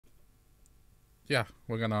yeah,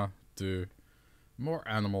 we're gonna do more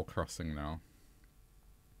Animal Crossing now.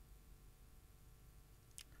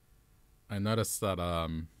 I noticed that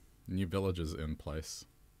new village is in place.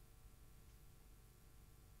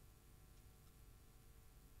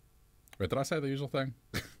 Wait, did I say the usual thing?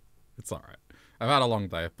 It's alright. I've had a long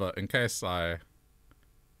day, but in case I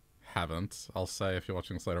haven't, I'll say if you're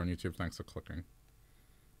watching this later on YouTube, thanks for clicking.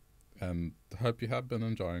 And hope you have been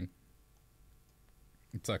enjoying.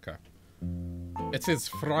 It's okay. It is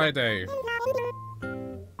Friday.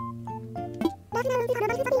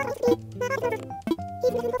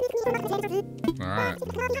 Alright.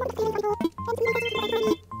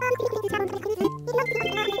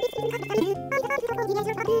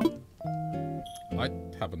 I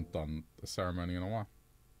haven't done a ceremony in a while.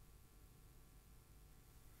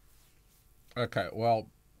 Okay, well,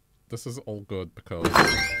 this is all good because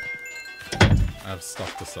I have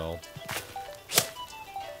stuff to sell.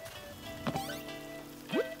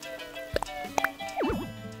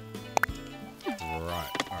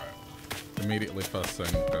 Right, alright. Immediately first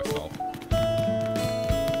thing, go sell.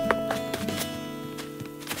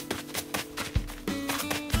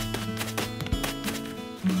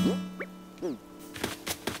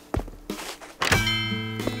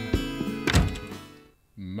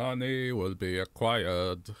 Money will be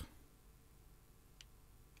acquired.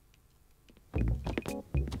 There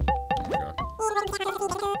we go.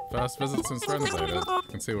 First visit since renovated. You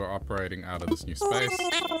can see we're operating out of this new space.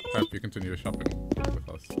 Hope you continue shopping with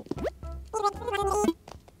us.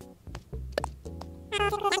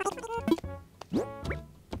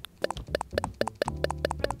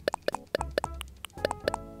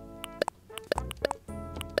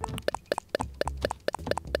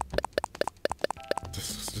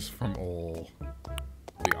 This was just from all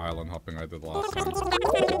the island hopping I did last time.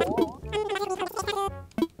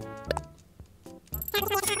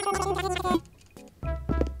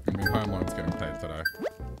 I mean, home loan's getting paid today.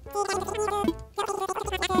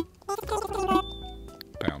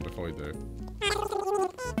 Hang on, before we do.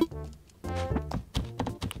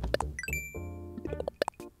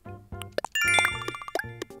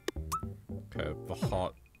 Okay, the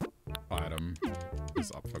hot item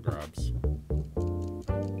is up for grabs.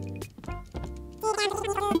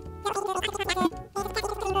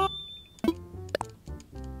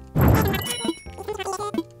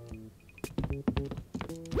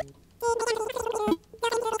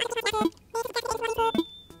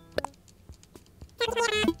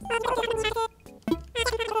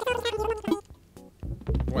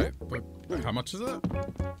 Wait, but how much is it?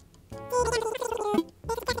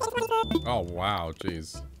 Oh wow,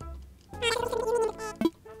 jeez.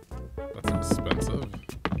 That's expensive.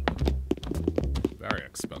 Very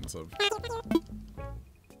expensive.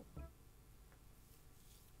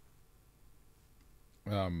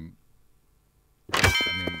 I mean,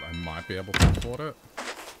 I might be able to afford it.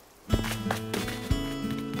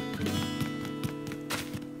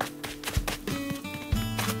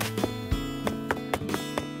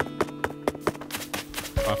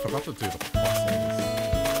 I forgot to do the fossils.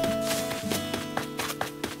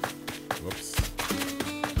 Whoops.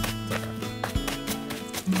 It's okay.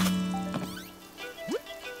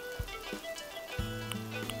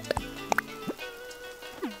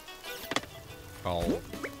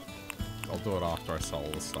 I'll do it after I sell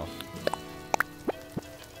all the stuff.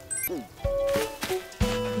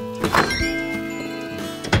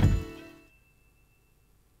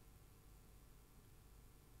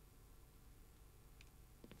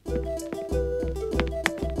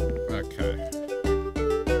 Okay.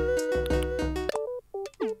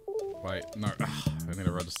 Wait, no. Ugh, I need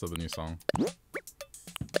to register the new song.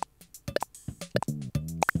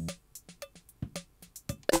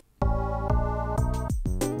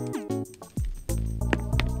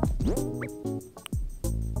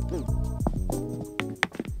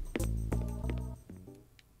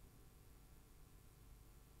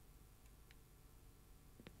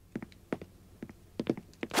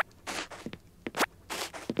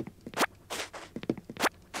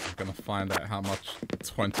 Find out how much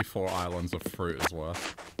 24 islands of fruit is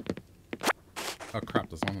worth. Oh crap,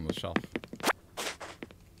 there's one on the shelf.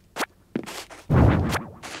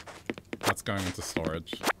 That's going into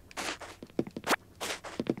storage.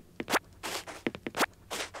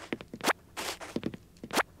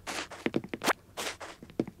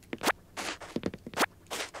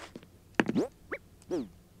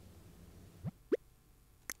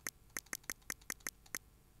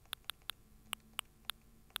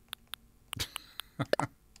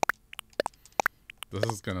 This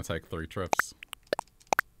is gonna take 3 trips.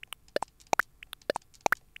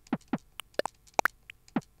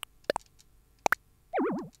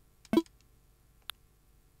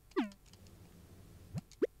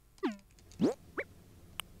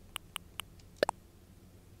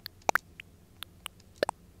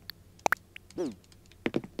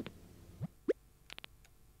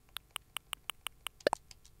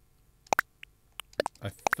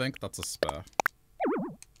 think that's a spare.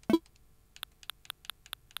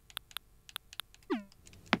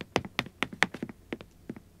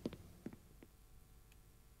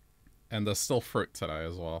 And there's still fruit today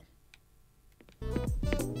as well.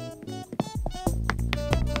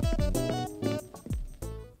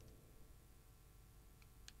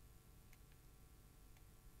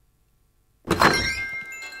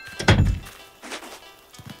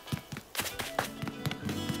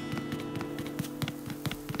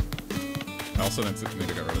 I also need to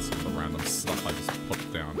get rid of some of the random stuff I just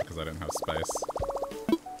put down because I didn't have space.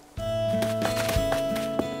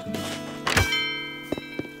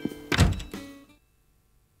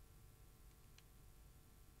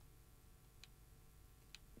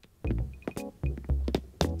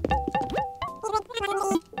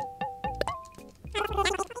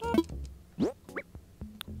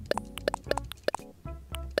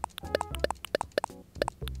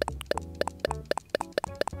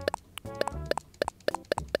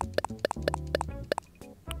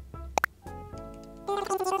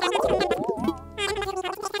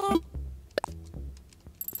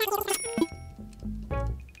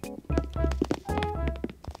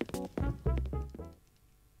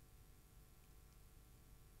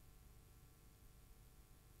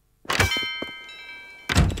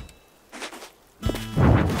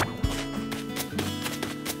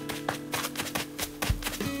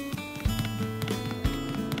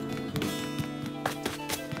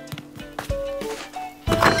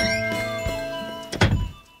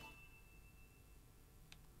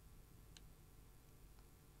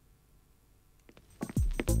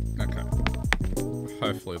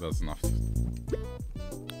 Hopefully there's enough.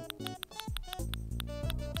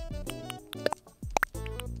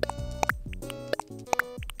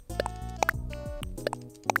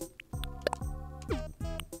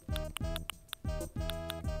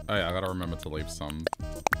 Oh yeah, I gotta remember to leave some.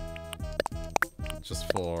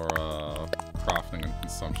 Just for crafting and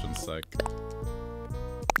consumption's sake.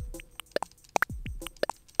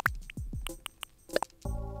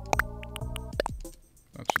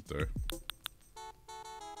 That should do.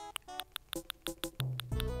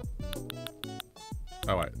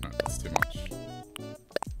 Oh wait, no, that's too much.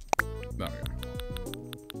 There we go.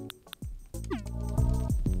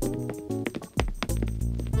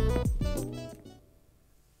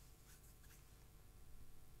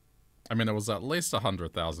 I mean, it was at least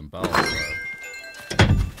 100,000 bells, so...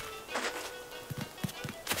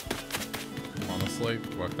 honestly,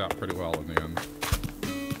 worked out pretty well in the end.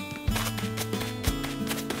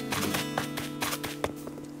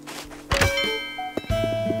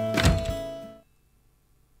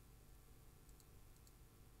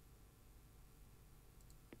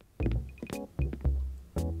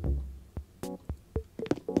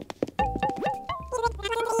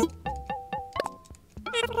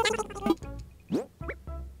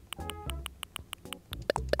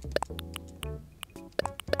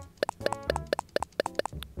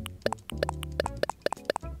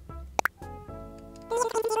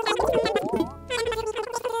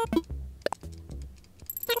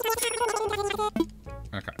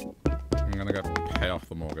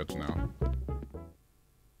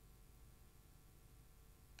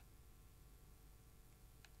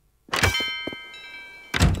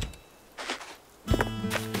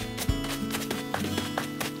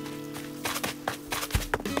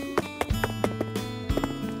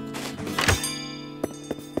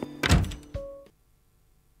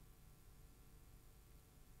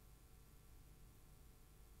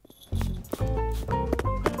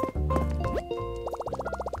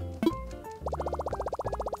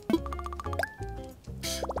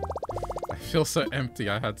 I feel so empty.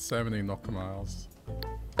 I had so many knock miles.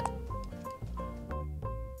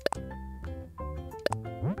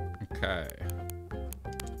 Okay.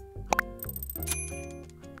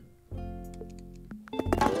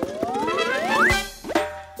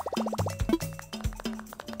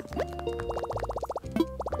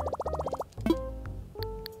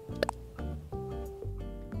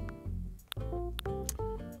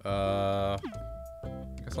 I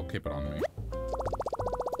guess I'll keep it on me.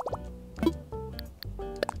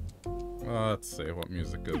 Let's see what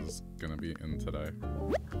music is gonna be in today.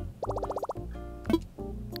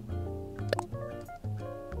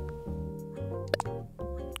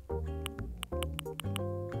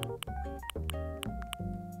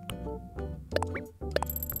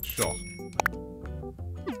 Sure.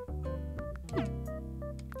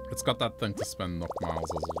 It's got that thing to spend knock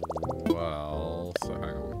miles as well, so hang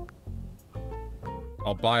on.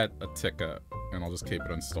 I'll buy it a ticket and I'll just keep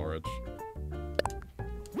it in storage.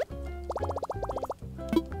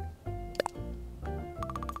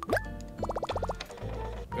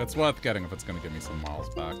 It's worth getting if it's going to give me some miles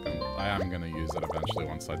back, and I am going to use it eventually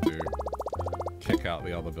once I do kick out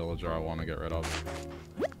the other villager I want to get rid of.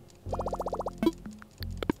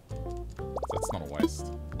 That's not a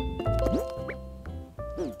waste.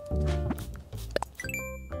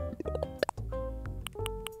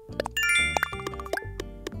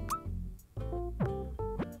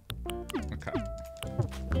 Okay.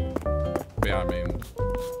 But yeah, I mean,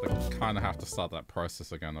 I kind of have to start that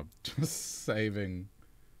process again of just saving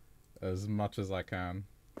as much as I can.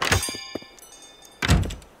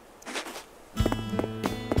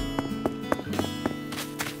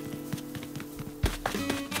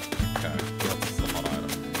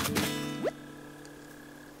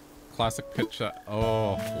 Classic picture.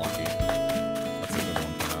 Oh, lucky. That's a good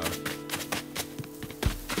one to have.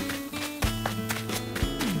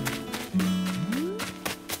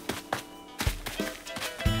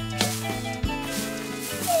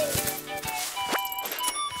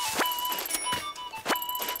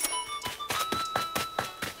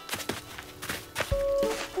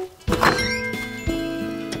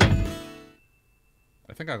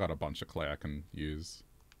 I think I got a bunch of clay I can use.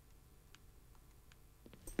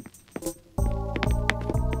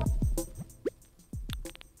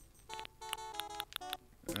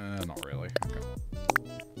 Not really. Okay.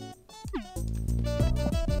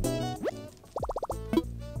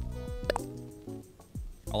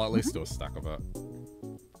 I'll at least do a stack of it.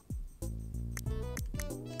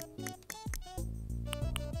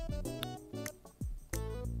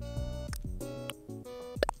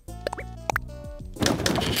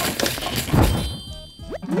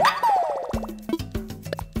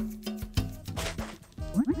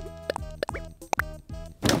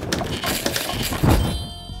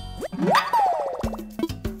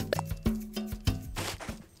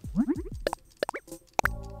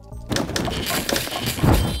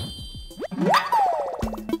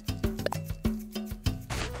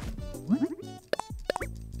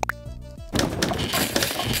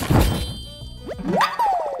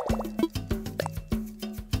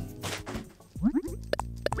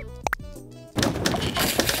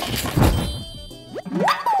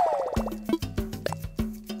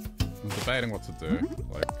 What to do.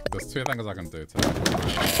 Like, there's two things I can do today.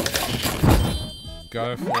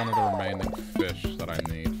 Go for one of the remaining fish that I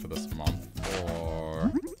need for this month,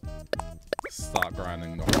 or start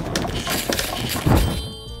grinding the mines.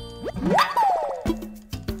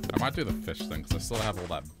 I might do the fish thing, because I still have all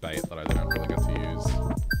that bait that I didn't really get to use.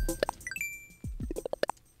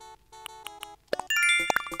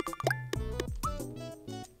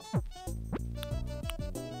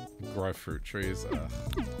 Grow fruit trees. Ugh.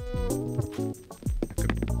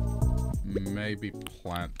 I could maybe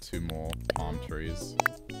plant 2 more palm trees.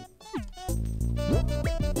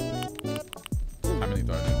 How many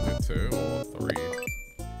do I need to do? 2 or 3?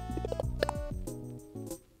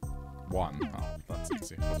 1. Oh, that's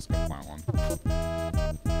easy. I'll just go plant 1.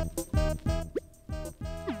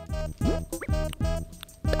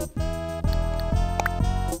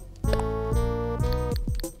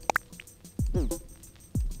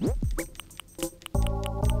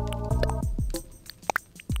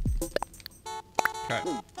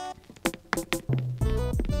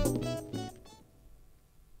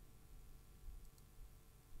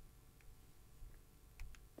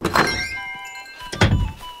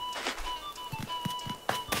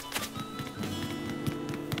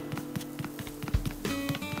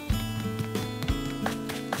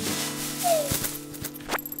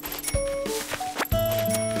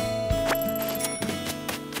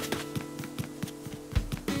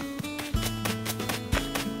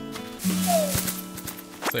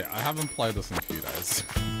 So yeah, I haven't played this in a few days.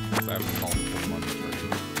 I have multiple money trees.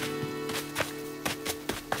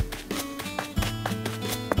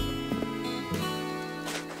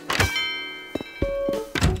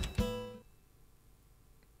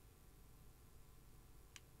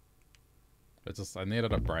 It's just, I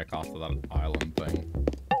needed a break after that island thing.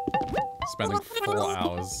 Spending 4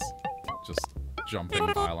 hours just jumping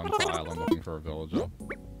island to island looking for a villager.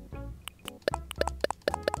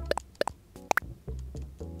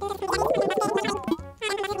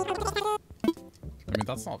 I mean,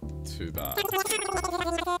 that's not too bad.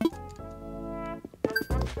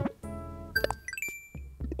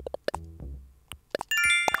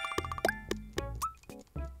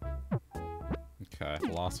 Okay,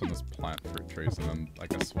 the last one is plant fruit trees, and then I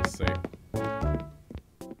guess we'll see.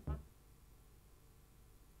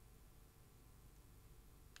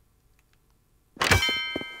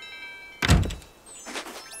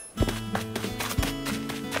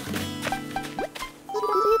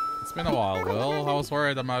 It's been a while, Will. I was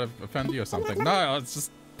worried I might have offended you or something. No, it's just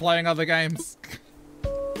playing other games.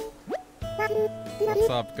 What's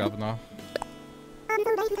up, Governor?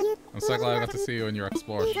 I'm so glad I got to see you in your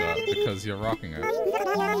Explorer shirt, because you're rocking it.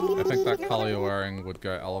 I think that color you're wearing would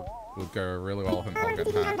go really well with an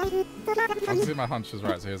elegant hat. Obviously my hunch is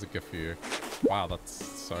right, so here's a gift for you. Wow, that's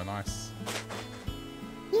so nice.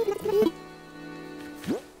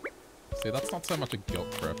 See, that's not so much a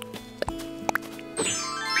guilt trip.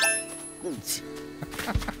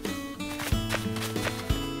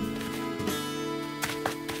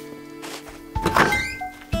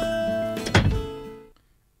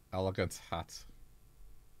 Elegant hat.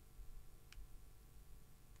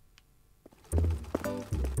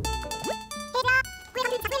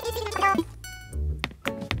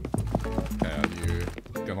 Okay, are you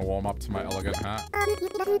gonna warm up to my elegant hat?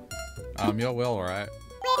 Your will, right?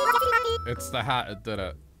 It's the hat, it did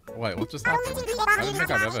it. Wait, what just happened? I don't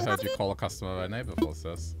think I've ever heard you call a customer by name before,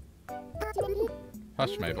 sis.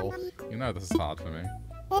 Hush, Mabel. You know this is hard for me.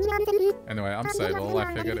 Anyway, I'm Sable.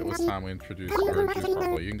 I figured it was time we introduced you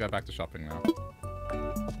properly. You can go back to shopping now.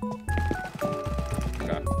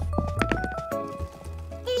 Okay.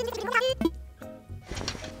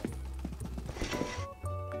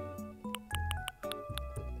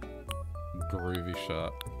 Groovy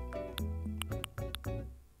shirt.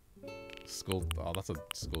 School. Oh, that's a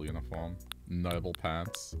school uniform. Noble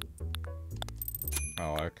pants.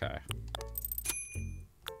 Oh, okay.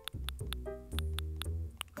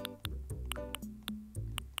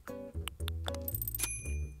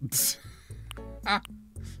 Ah,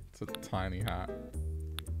 it's a tiny hat.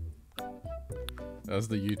 There's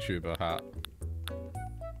the YouTuber hat.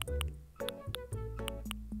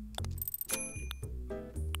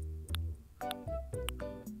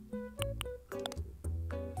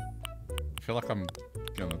 I feel like I'm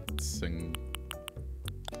gonna sing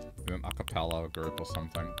in an a cappella group or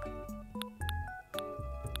something.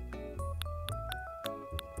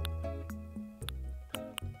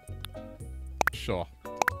 Sure.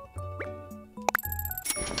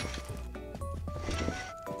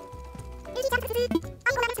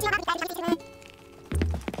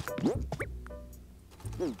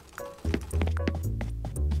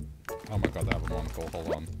 Oh my god, that was wonderful.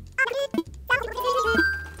 Hold on.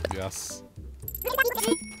 Yes.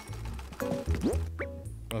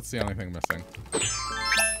 That's the only thing missing.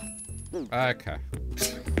 Okay.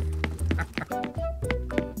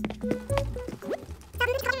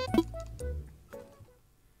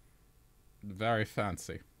 Very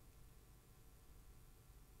fancy.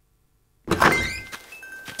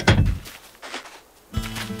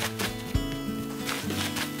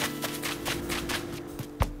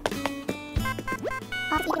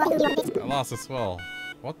 Alas, as well.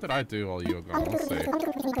 What did I do while you were gone? Let's see.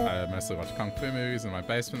 I mostly watched Kung Fu movies in my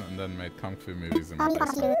basement and then made Kung Fu movies in my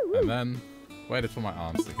basement. And then waited for my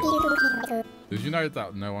arms to heal. Did you know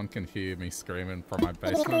that no one can hear me screaming from my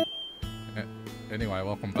basement? Anyway,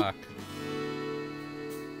 welcome back.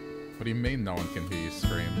 What do you mean no one can hear you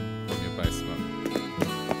scream from your basement?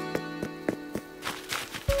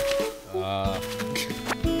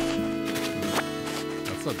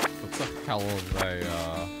 That's a hell of a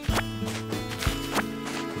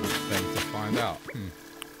thing to find out.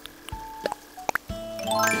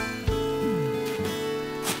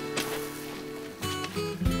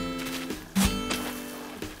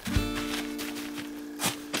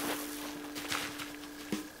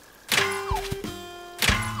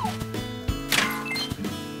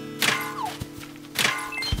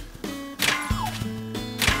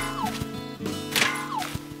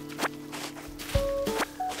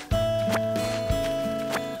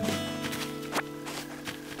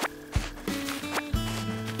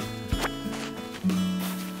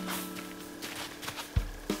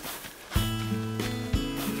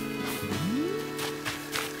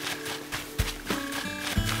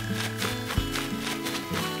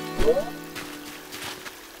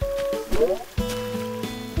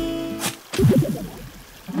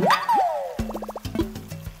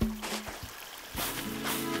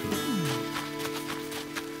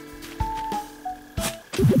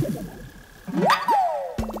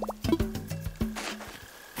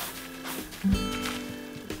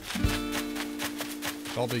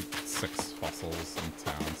 There'll be 6 fossils in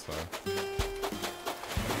town, so...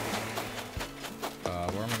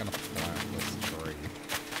 where am I gonna plant this tree?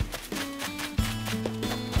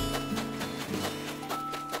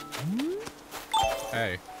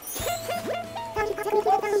 Hey.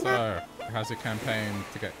 So, how's your campaign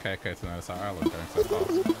to get KK to notice our island going so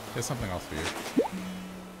far? Here's something else for you.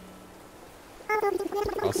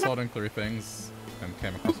 I was sorting through things and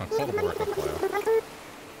came across my portable record player.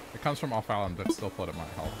 It comes from off-island, but still thought it might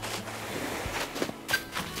help.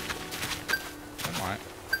 It might.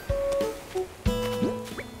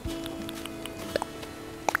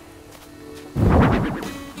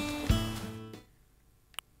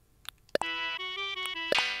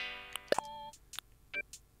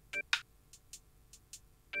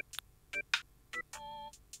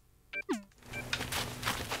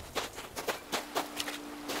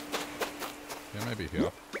 Maybe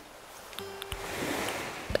here.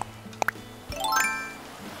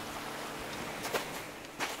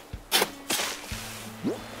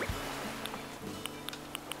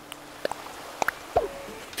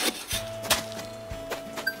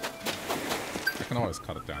 I can always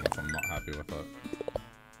cut it down if I'm not happy with it.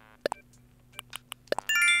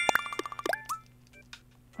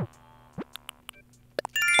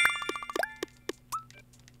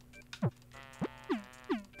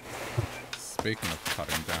 Speaking of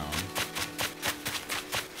cutting down,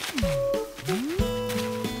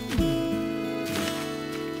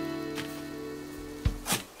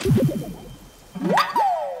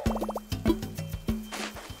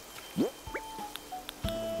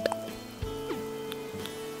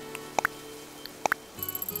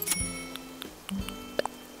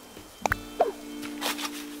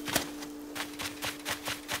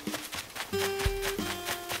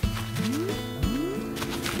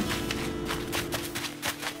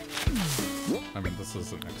 this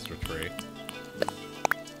is an extra tree.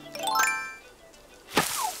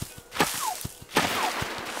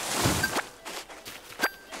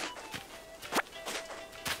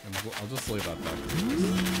 And I'll just leave that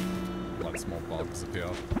there. Let small bugs appear.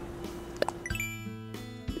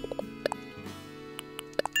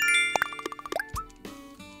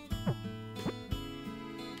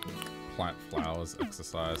 Plant flowers,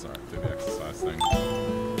 exercise. Alright, do the exercise thing.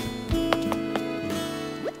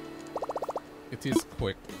 It is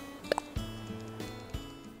quick.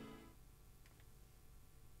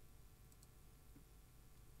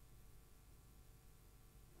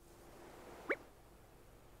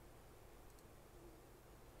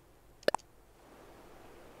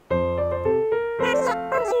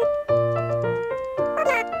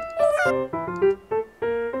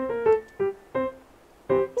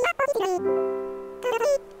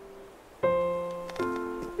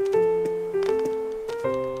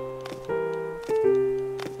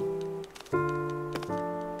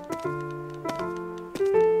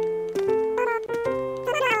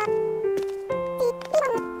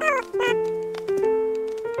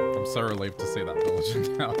 So relieved to see that village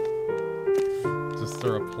now. Just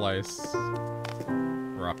to replace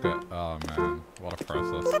Rocket. Oh man, what a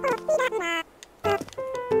process.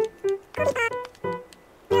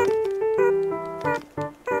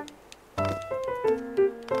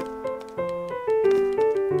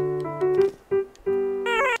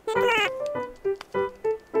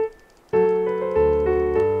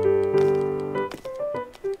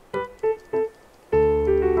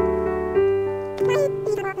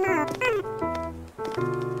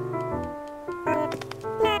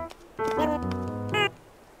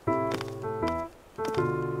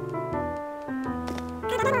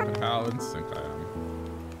 How in sync I am.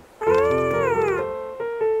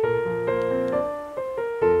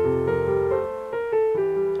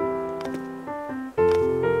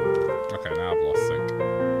 Okay, now I've lost sync.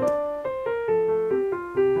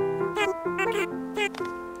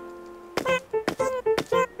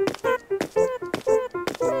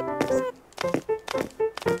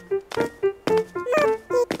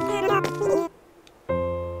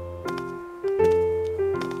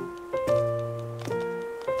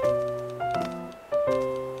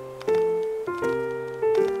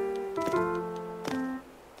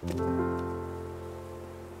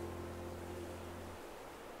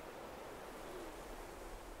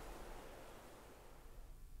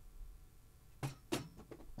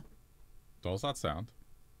 What was that sound?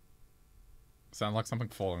 Sound like something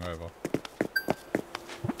falling over.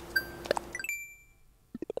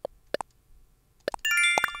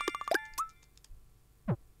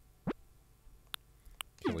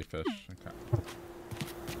 Killifish, okay.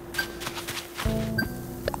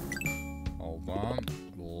 Hold on.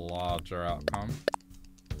 Larger outcome.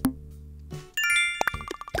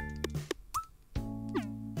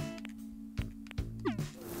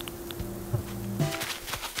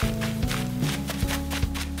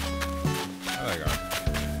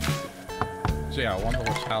 Gee, I wonder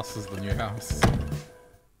which house is the new house.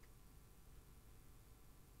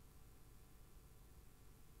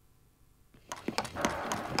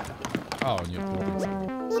 Oh, and you're building something.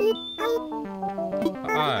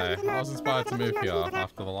 Hi, I was inspired to move here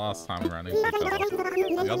after the last time we ran into each other.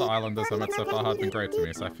 The other islanders I met so far have been great to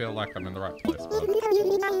me, so I feel like I'm in the right place, bud.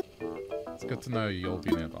 It's good to know you'll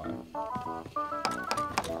be nearby.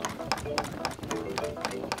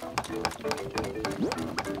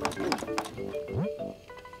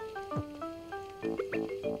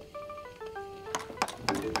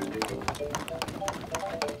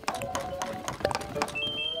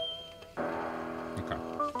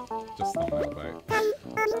 Just thumbnail bait.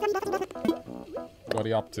 What are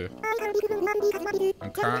you up to?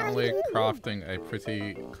 I'm currently crafting a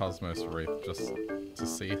pretty Cosmos wreath just to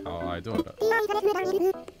see how I do it.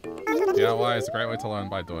 DIY is a great way to learn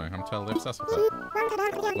by doing. I'm totally obsessed with it.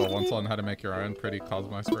 Well, want to learn how to make your own pretty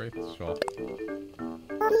Cosmos wreath? Sure.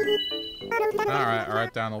 Alright, I'll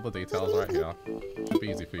write down all the details right here. Should be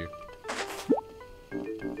easy for you.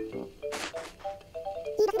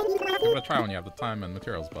 Give it a try when you have the time and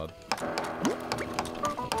materials, bud.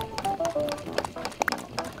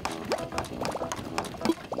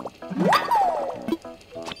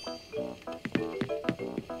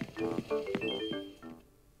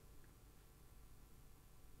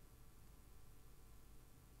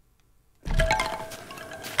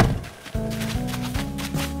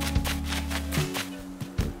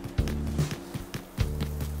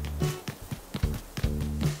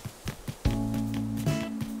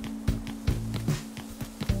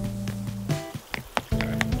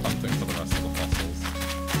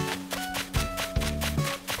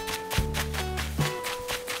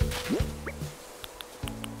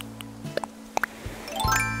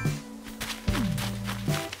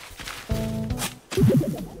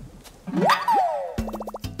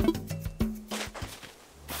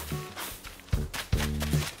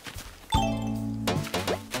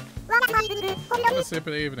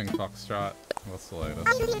 Super evening, Foxtrot. What's the latest?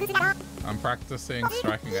 I'm practicing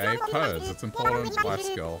striking a pose. It's important life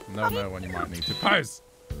skill. Never know when you might need to pose.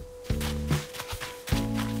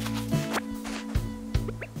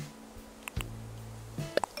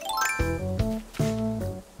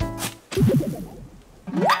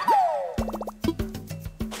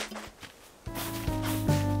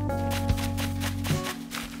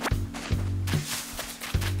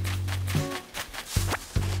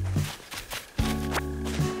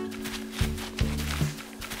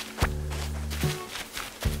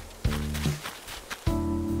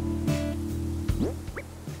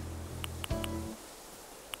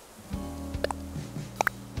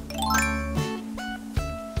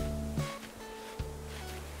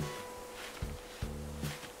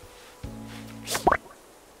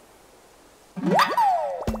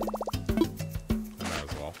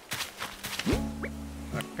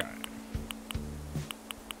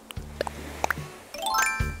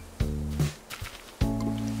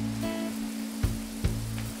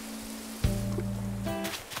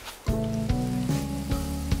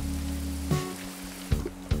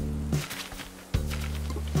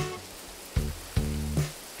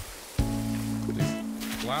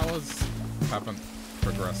 Haven't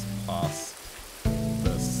progressed past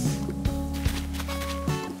this.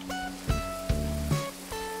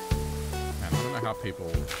 Man, I don't know how people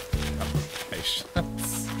have the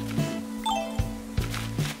patience.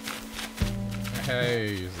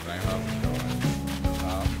 Hey, username, how's it going?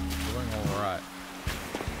 Doing alright.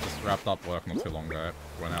 Just wrapped up work not too long ago.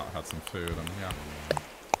 Went out, had some food, and yeah.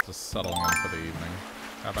 Just settling in for the evening.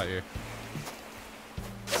 How about you?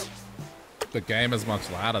 The game is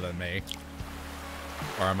much louder than me.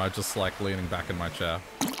 Or am I just like leaning back in my chair?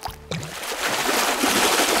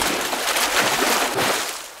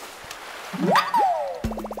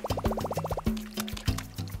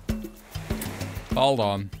 Hold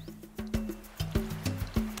on.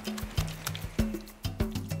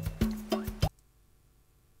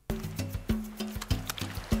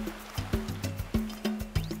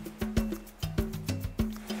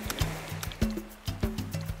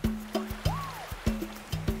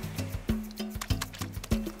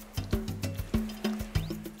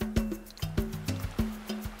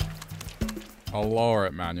 I'll lower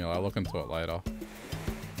it manually. I'll look into it later.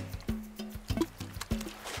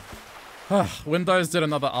 Windows did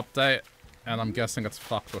another update, and I'm guessing it's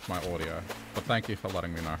fucked with my audio. But thank you for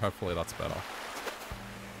letting me know. Hopefully that's better.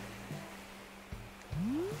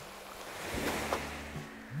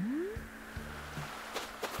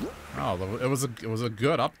 Oh, it was a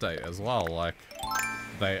good update as well. Like,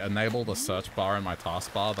 they enabled a search bar in my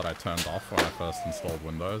taskbar that I turned off when I first installed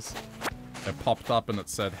Windows. It popped up and it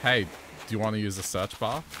said, "Hey, do you want to use the search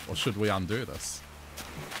bar, or should we undo this?"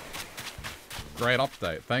 Great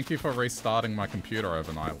update. Thank you for restarting my computer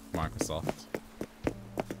overnight, Microsoft.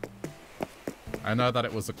 I know that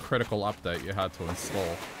it was a critical update you had to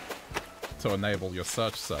install to enable your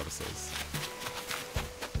search services.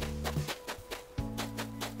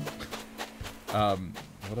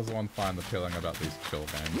 What does one find appealing about these chill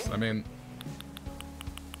games? I mean,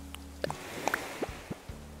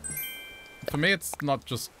 for me it's not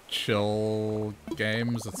just chill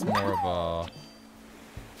games, it's more of a...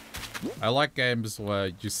 I like games where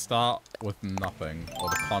you start with nothing, or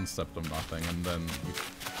the concept of nothing, and then you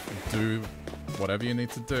do whatever you need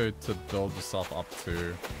to do to build yourself up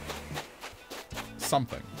to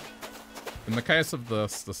something. In the case of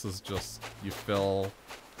this is just you fill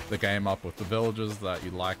the game up with the villages that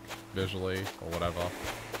you like visually or whatever.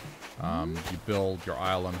 You build your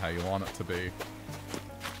island how you want it to be. You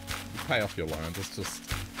pay off your loans. It's just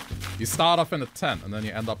you start off in a tent and then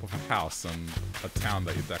you end up with a house and a town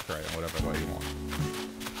that you decorate in whatever way you want.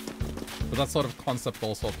 But that sort of concept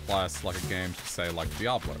also applies to like a game, say like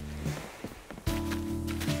Diablo.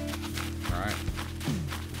 Alright.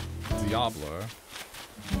 Diablo.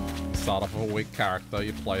 You start off with a weak character,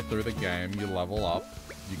 you play through the game, you level up,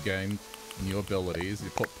 you gain new abilities, you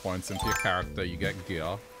put points into your character, you get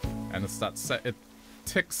gear, and it's that it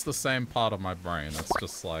ticks the same part of my brain. It's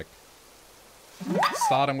just like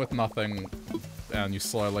starting with nothing and you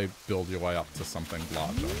slowly build your way up to something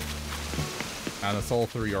larger. And it's all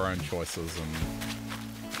through your own choices and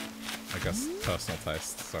I guess personal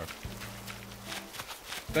tastes, so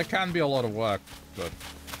there can be a lot of work, but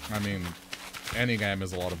I mean any game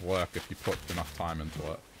is a lot of work if you put enough time into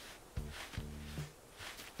it.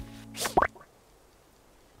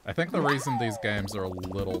 I think the reason these games are a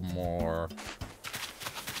little more,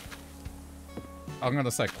 I'm gonna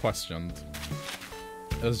say questioned,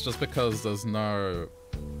 is just because there's no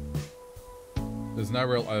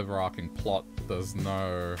real overarching plot. There's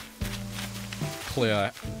no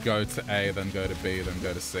clear go to A, then go to B, then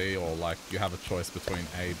go to C, or like you have a choice between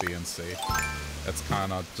A, B, and C. It's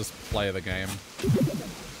kind of just play the game.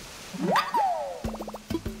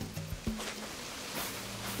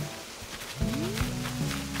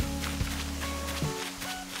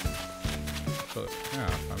 But yeah,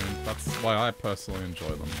 I mean, that's why I personally enjoy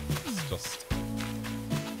them. It's just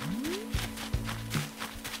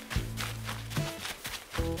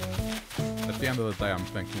at the end of the day, I'm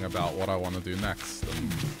thinking about what I want to do next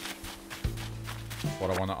and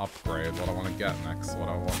what I want to upgrade, what I want to get next, what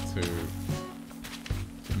I want to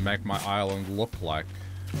make my island look like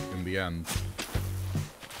in the end.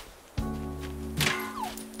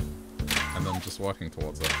 And then just working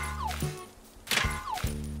towards it.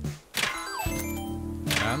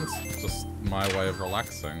 And it's just my way of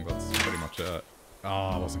relaxing, that's pretty much it. Oh,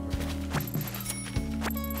 I wasn't quick enough.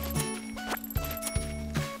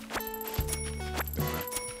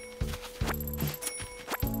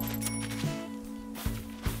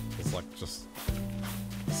 Just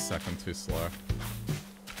a second too slow.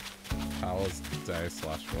 How was day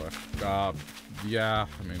 / work? Yeah,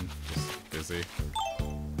 I mean, just busy.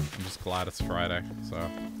 I'm just glad it's Friday, so I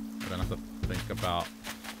don't have to think about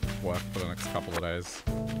work for the next couple of days.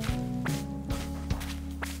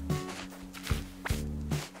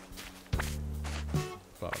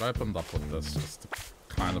 But I opened up with this just to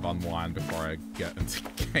kind of unwind before I get into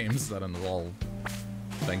games that involve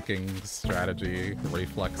thinking, strategy,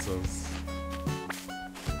 reflexes.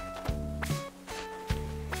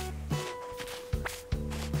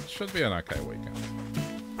 It should be an okay weekend.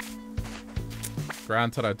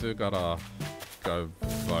 Granted, I do gotta go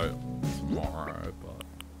vote tomorrow, but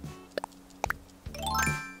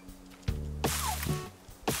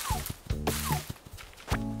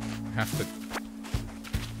I have to.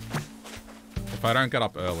 If I don't get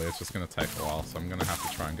up early, it's just gonna take a while, so I'm gonna have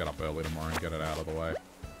to try and get up early tomorrow and get it out of the way.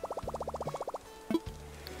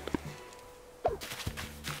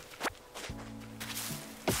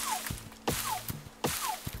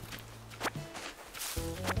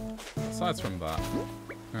 Aside from that,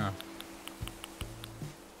 yeah.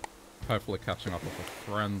 Hopefully catching up with a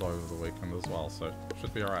friend over the weekend as well, so it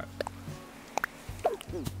should be alright.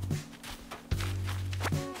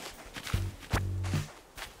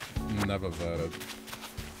 Never voted.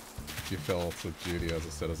 You feel it's a duty as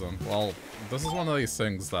a citizen. Well, this is one of these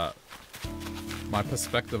things that my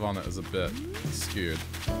perspective on it is a bit skewed,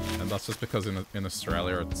 and that's just because in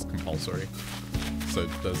Australia it's compulsory, so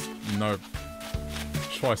there's no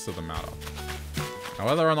choice of the matter. Now,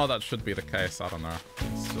 whether or not that should be the case, I don't know.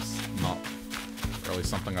 It's just not really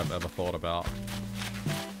something I've ever thought about.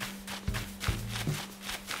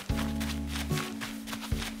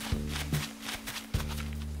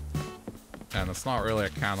 And it's not really a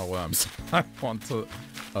can of worms I want to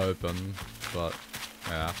open, but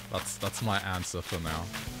yeah, that's my answer for now.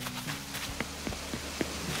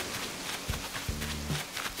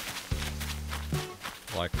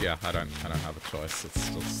 Like, yeah, I don't have a choice. It's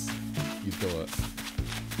just you do it.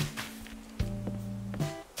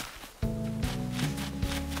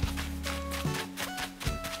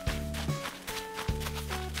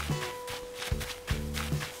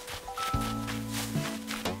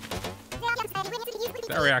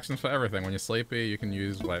 There are reactions for everything. When you're sleepy, you can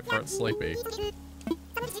use wait for it sleepy.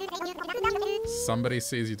 Somebody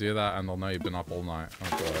sees you do that and they'll know you've been up all night. Oh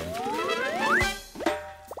god.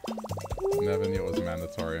 Never knew it was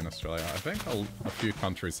mandatory in Australia. I think a few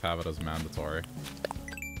countries have it as mandatory.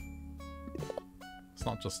 It's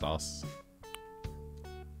not just us.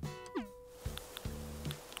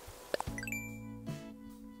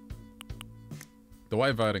 The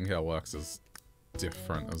way voting here works is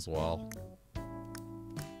different as well.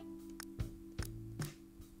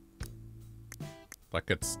 Like,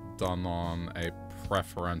 it's done on a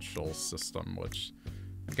preferential system, which,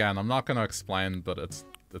 again, I'm not going to explain, but it's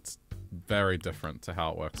very different to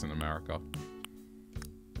how it works in America.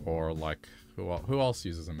 Or, like, who else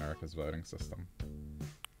uses America's voting system?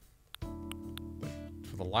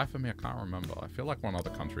 For the life of me, I can't remember. I feel like one other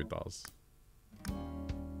country does.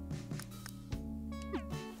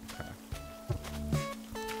 Okay.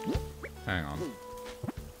 Hang on.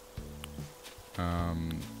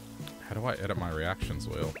 How do I edit my reactions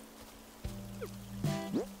wheel?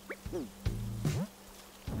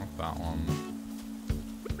 Not that one.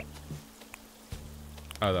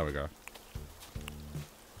 Oh, there we go.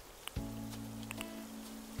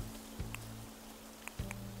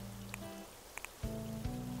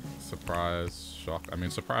 Surprise, shock. I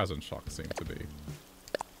mean, surprise and shock seem to be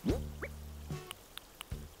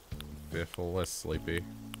fearful, less sleepy.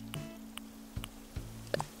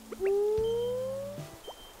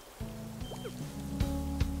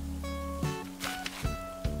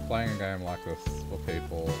 Playing a game like this for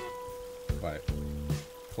people... Wait.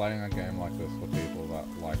 Playing a game like this for people that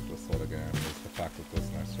like this sort of game is the fact that there's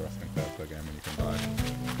no stress compared to a game and you can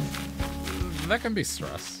die. There can be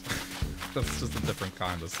stress. That's just a different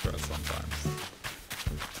kind of stress sometimes.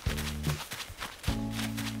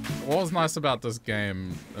 What was nice about this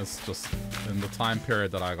game is just in the time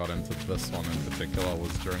period that I got into this one in particular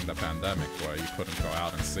was during the pandemic where you couldn't go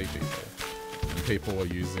out and see people. And people were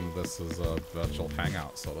using this as a virtual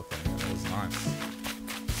hangout sort of thing. It was nice.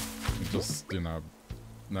 It just, you know,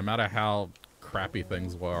 no matter how crappy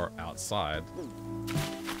things were outside,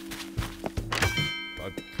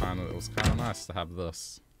 it was kind of nice to have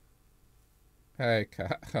this. Hey,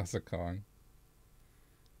 cat, how's it going?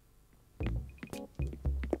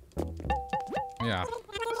 Yeah,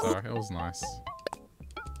 so it was nice.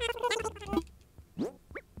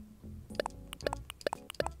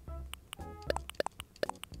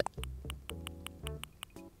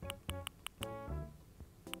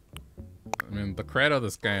 I mean, the creator of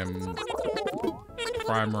this game,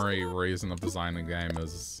 primary reason of designing the game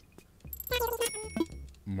is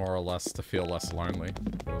more or less to feel less lonely.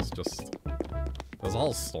 It was just... There's a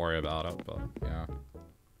whole story about it, but yeah.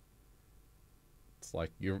 It's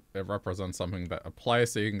like, it represents something that... A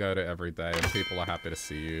place that you can go to every day and people are happy to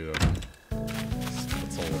see you, and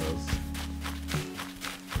that's all it is.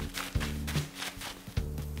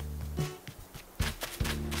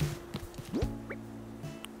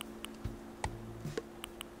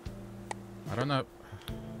 I don't know.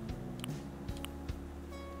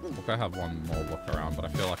 Look, I have one more look around, but I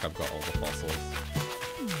feel like I've got all the fossils.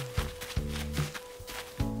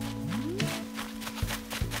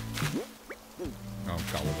 Oh,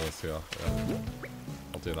 Gullivers here. Yeah.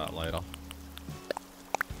 I'll do that later.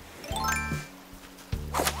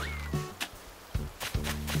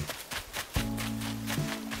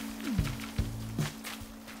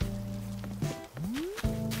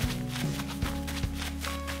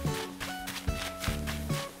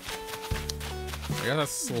 I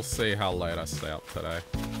guess we'll see how late I stay up today.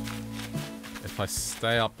 If I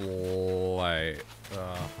stay up late,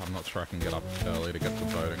 I'm not sure I can get up early to get the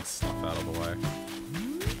voting stuff out of the way.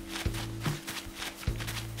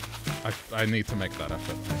 I need to make that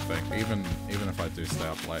effort, I think. Even if I do stay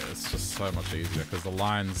up late, it's just so much easier because the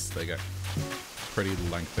lines, they get pretty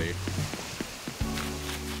lengthy.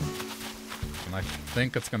 And I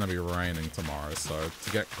think it's going to be raining tomorrow, so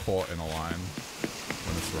to get caught in a line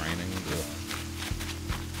when it's raining,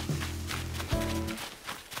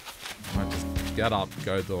 I might just get up,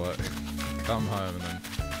 go do it, come home, and then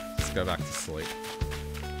just go back to sleep.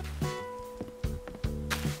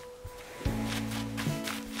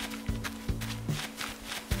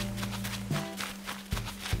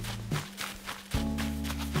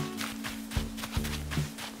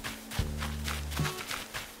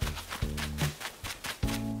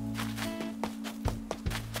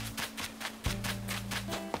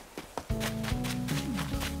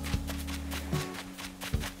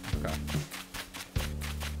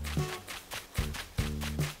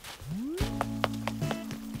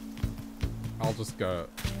 Go,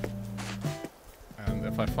 and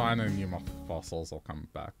if I find any more fossils, I'll come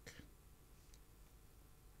back.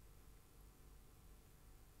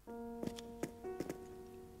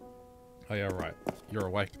 Oh yeah, right. You're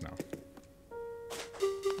awake now.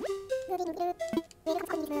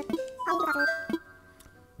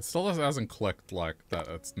 It still hasn't clicked like that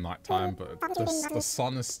it's nighttime, but the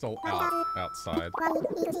sun is still outside.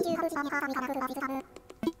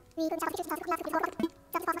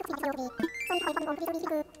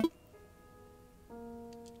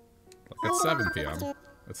 Like it's 7 PM.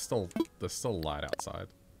 There's still light outside.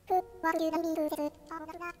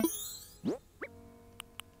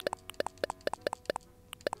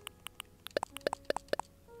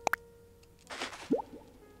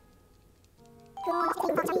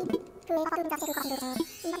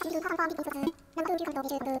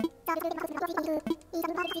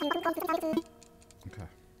 Okay.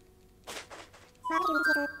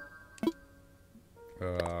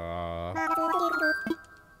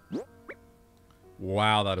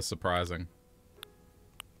 Wow, that is surprising.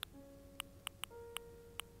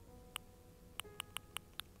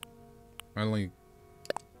 Only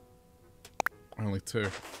 2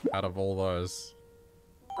 out of all those.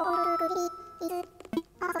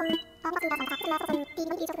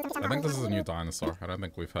 I think this is a new dinosaur. I don't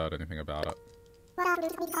think we've heard anything about it.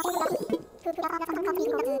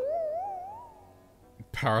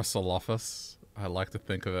 Parasaurolophus. I like to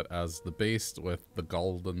think of it as the beast with the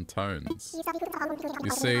golden tones. You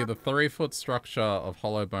see, the 3-foot structure of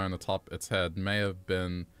hollow bone atop its head may have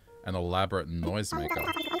been an elaborate noisemaker.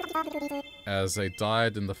 As a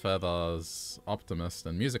dyed-in-the-feathers optimist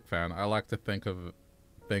and music fan, I like to think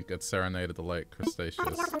it serenaded the late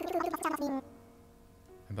Cretaceous.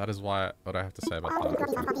 And that is what I have to say about that.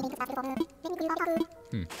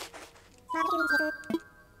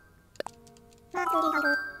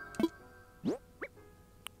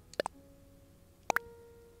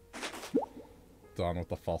 Done with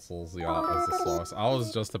the fossils, the art is the slowest. I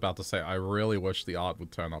was just about to say, I really wish the art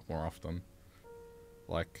would turn up more often.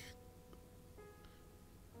 Like,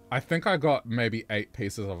 I think I got maybe 8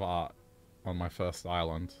 pieces of art on my first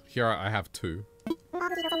island. Here I have 2.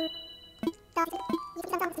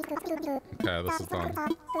 Okay, this is done.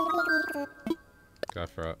 Go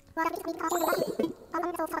for it.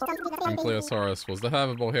 Ankylosaurus was the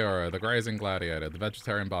herbivore hero, the grazing gladiator, the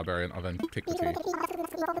vegetarian barbarian of antiquity.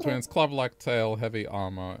 Between its club-like tail, heavy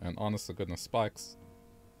armor, and honest-to-goodness spikes,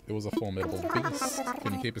 it was a formidable beast.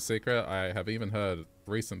 Can you keep a secret? I have even heard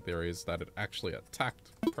recent theories that it actually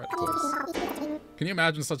attacked predators. Can you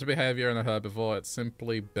imagine such a behavior in a herbivore? It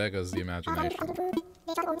simply beggars the imagination.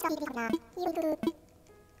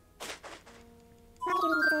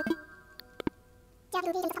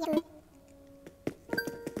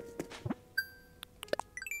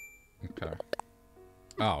 Okay.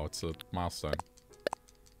 Oh, it's a milestone.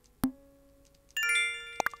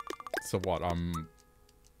 So what, I mean,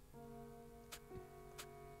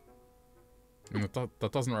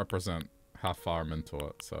 that doesn't represent how far I'm into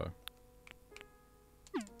it, so...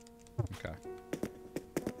 Okay.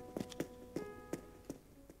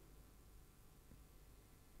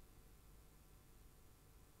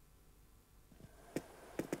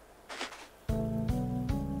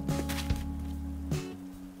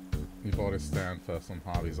 You've already stand first on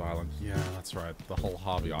Harvey's Island. Yeah, that's right. The whole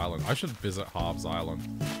Harvey Island. I should visit Harvey's Island.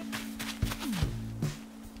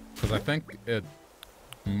 Because I think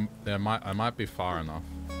I might be far enough.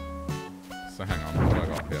 So hang on, what do I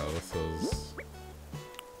got here? This is...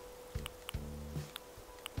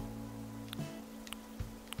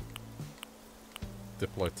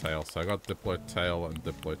 Diplo tail. So I got Diplo tail and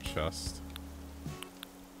Diplo chest.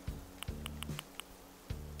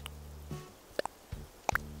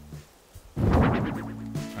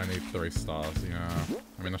 I need 3 stars, yeah.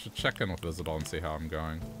 I mean, I should check in with Isabel and see how I'm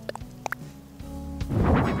going.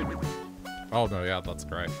 Oh no, yeah, that's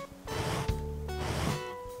great.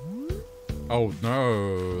 Oh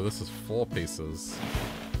no, this is 4 pieces.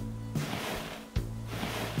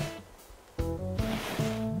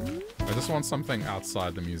 I just want something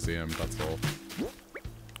outside the museum, that's all.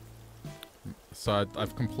 So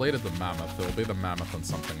I've completed the mammoth. It'll be the mammoth and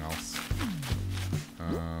something else.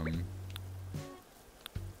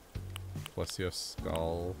 Plesio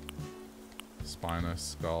skull, Spino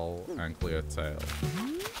skull, Ankylo tail.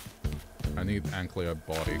 I need Ankylo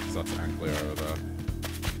body because that's Ankylo over there.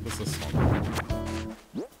 What's this one?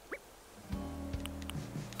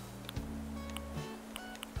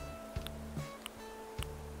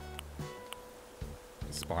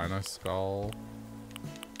 Spino skull.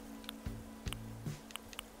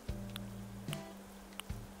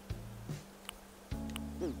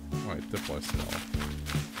 Wait, Diplo skull.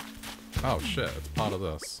 Oh shit, it's part of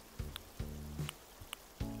this.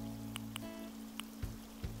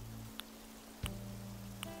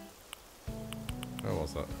 Where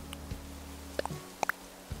was that?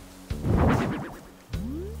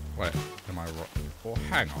 Wait, am I wrong? Oh,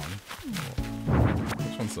 hang on.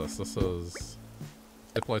 Which one's this? This is...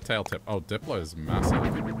 Diplo tail tip. Oh, Diplo is massive.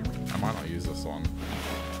 I might not use this one.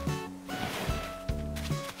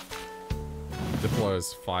 Diplo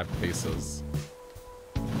is 5 pieces.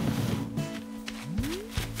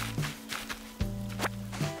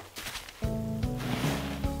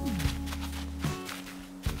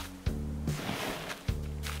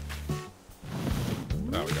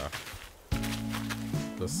 There we go.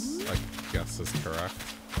 This, I guess, is correct.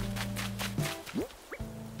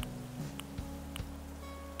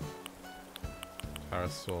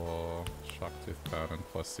 Parasaur, Sharktooth Pattern,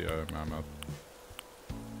 Plesio, Mammoth.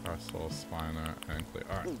 Parasaur, Spino, Anklet.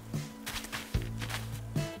 Alright.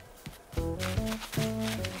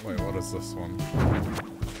 Wait, what is this one?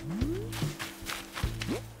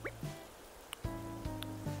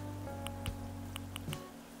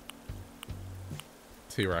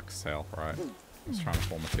 T-Rex tail, right. I was trying to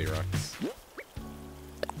form a T-Rex.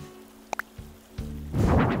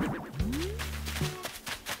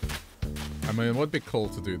 I mean, it would be cool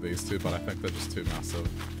to do these two, but I think they're just too massive.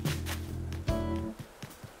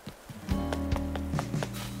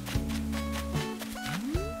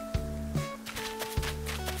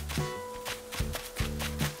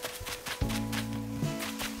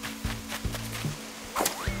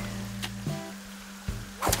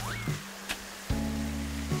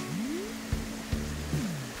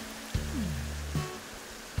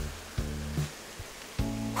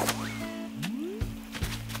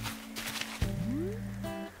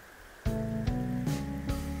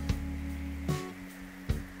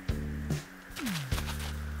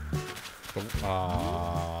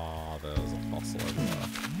 There's a fossil over there.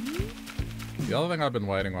 The other thing I've been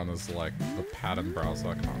waiting on is, like, the pattern browser.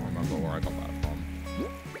 I can't remember where I got that from.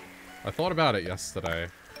 I thought about it yesterday,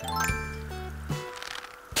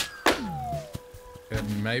 and it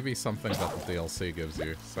may be something that the DLC gives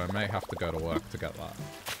you, so I may have to go to work to get that.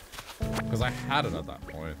 Because I had it at that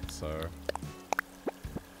point, so...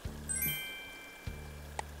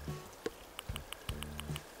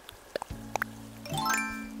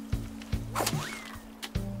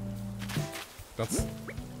 That's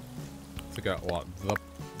to get what?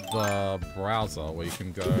 The browser where you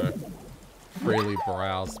can go freely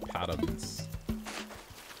browse patterns.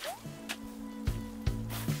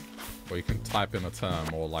 Where you can type in a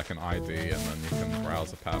term or like an ID and then you can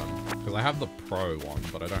browse a pattern. Because I have the Pro one,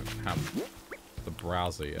 but I don't have the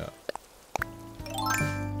browser yet.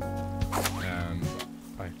 And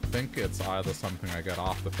I think it's either something I get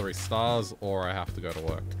after 3 stars or I have to go to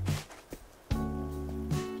work.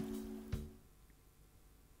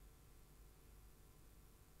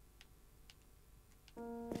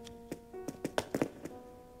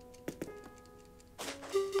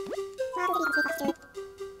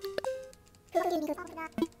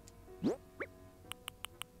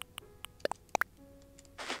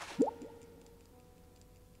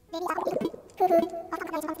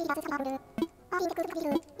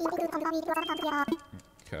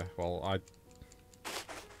 Okay, well,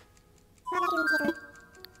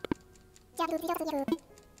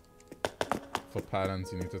 for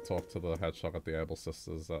patterns, you need to talk to the hedgehog at the Able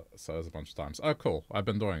Sisters that says a bunch of times. Oh, cool. I've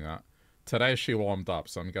been doing that. Today she warmed up,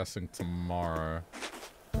 so I'm guessing tomorrow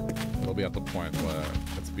it'll be at the point where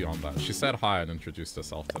it's beyond that. She said hi and introduced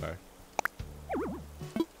herself today.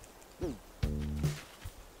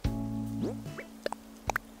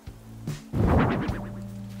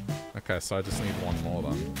 Okay, so I just need one more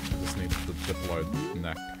then. I just need the Diplo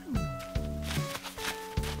neck.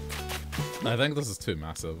 I think this is too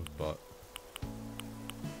massive, but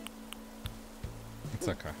it's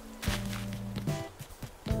okay.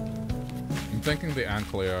 I'm thinking the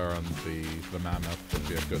Anklia and the Mammoth would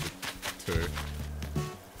be a good two.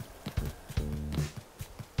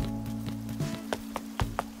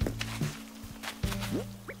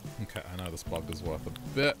 Okay, I know this bug is worth a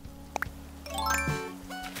bit.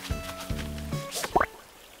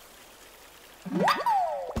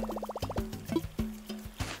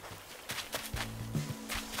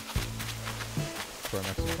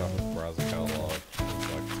 Browser catalog,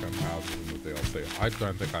 like 10 houses in the DLC. I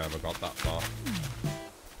don't think I ever got that far.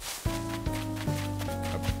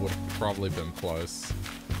 I would have probably been close.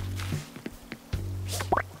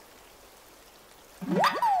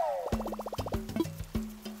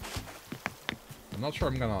 I'm not sure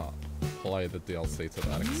I'm gonna play the DLC to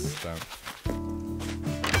that extent.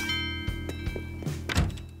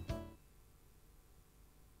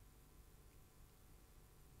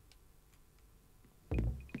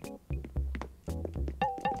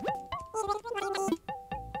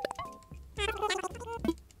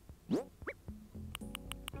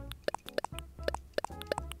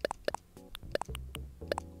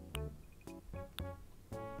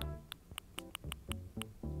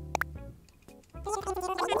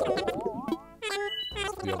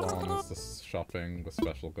 items, shopping with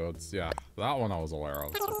special goods. Yeah, that one I was aware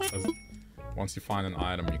of. Once you find an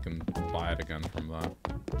item, you can buy it again from there.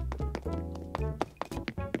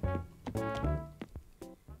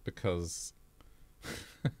 Because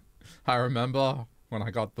I remember when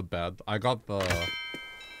I got the bed, I got the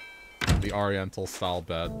Oriental style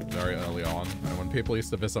bed very early on, and when people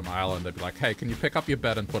used to visit my island, they'd be like, hey, can you pick up your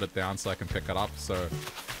bed and put it down so I can pick it up so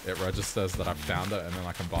it registers that I've found it and then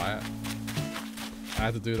I can buy it. I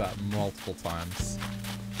had to do that multiple times.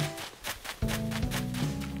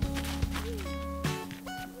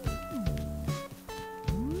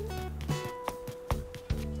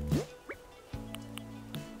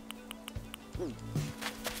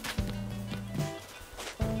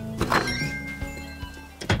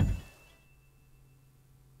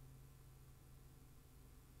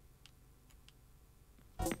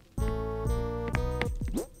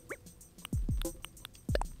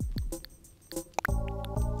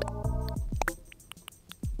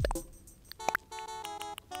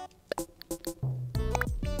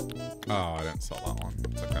 Oh, I didn't sell that one.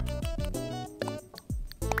 It's okay.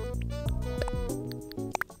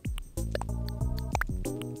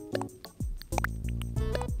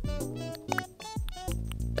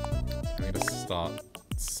 I need to start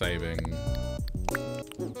saving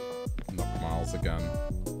Nook miles again.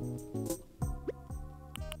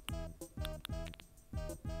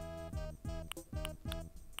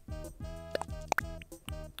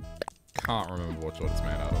 Can't remember what it's made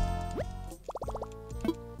out of.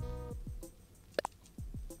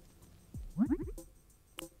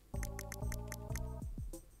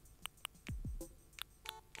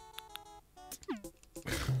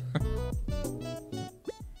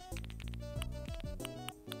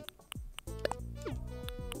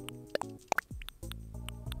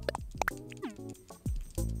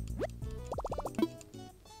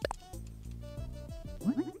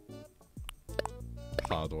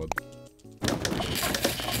 Hardwood.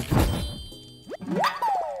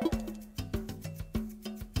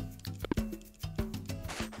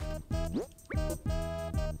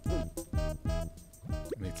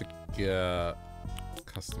 Need to get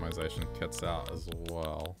customization kits out as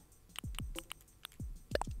well.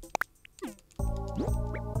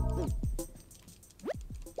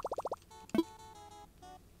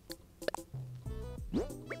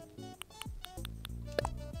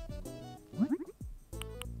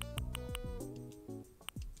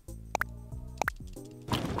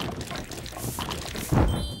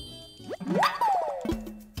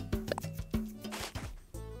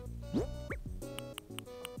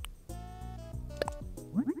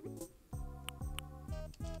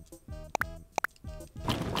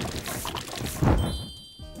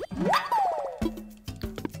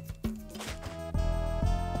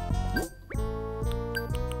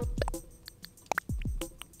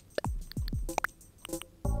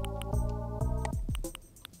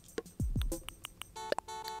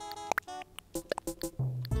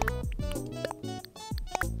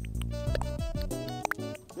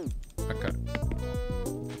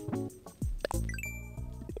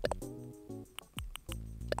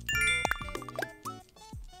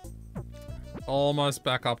 Almost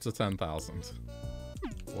back up to 10,000.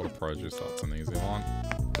 Water produce, that's an easy one.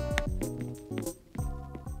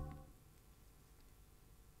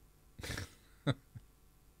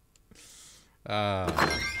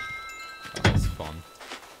 That was fun.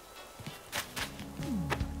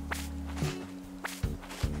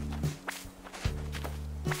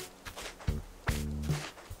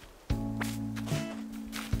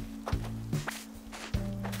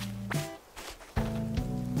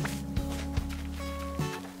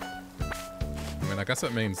 I guess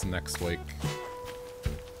it means next week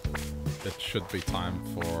it should be time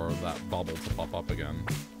for that bubble to pop up again.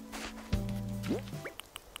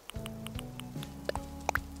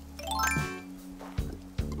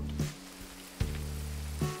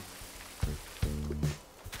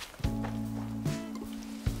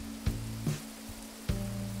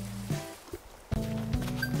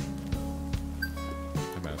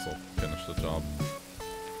 I may as well finish the job.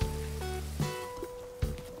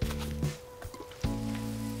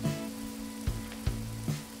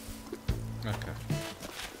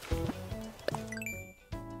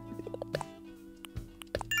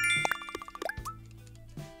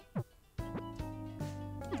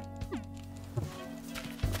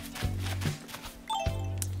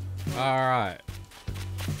 Alright.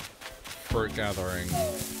 Fruit gathering.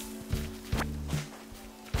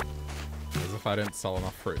 As if I didn't sell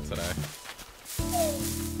enough fruit today.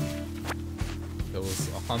 It was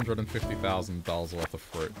 $150,000 worth of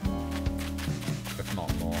fruit. If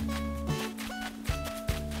not more.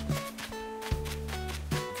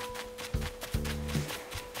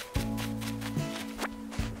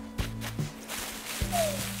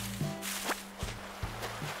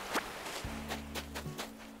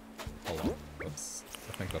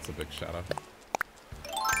 that's a big shadow.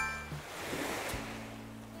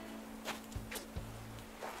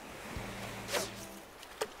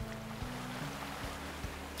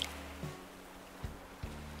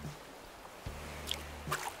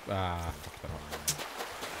 Ah, fuck that up.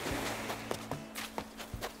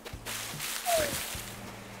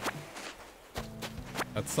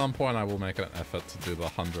 At some point I will make an effort to do the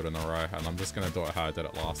 100 in a row, and I'm just gonna do it how I did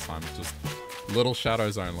it last time, just little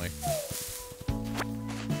shadows only.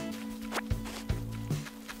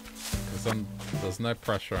 Because then there's no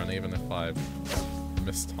pressure, and even if I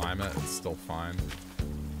mistime it, it's still fine.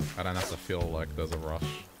 I don't have to feel like there's a rush.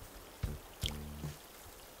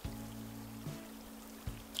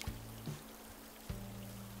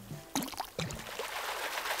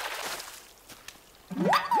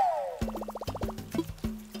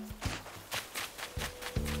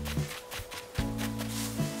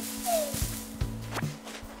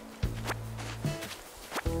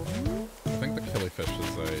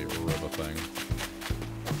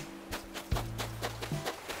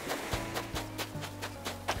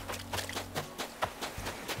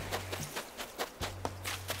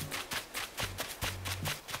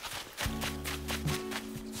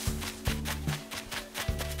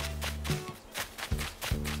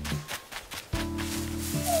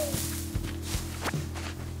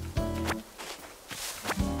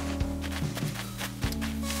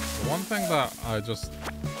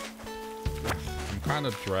 I'm kind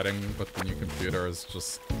of dreading with the new computer is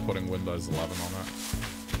just putting Windows 11 on it.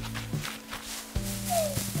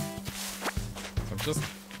 I've just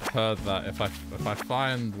heard that if I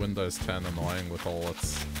find Windows 10 annoying with all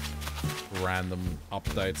its random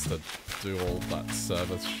updates that do all that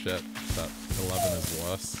service shit, that 11 is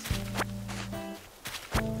worse.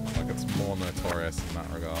 Like, it's more notorious in that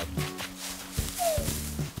regard.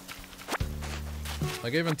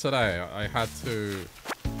 Like, even today, I had to...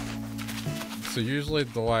 So usually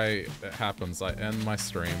the way it happens, I end my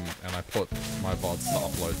stream and I put my VODs to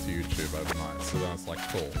upload to YouTube overnight. So then it's like,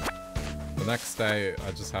 cool. The next day,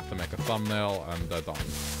 I just have to make a thumbnail and they're done.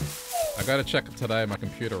 I go to check it today, my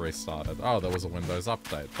computer restarted. Oh, there was a Windows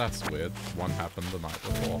update. That's weird. One happened the night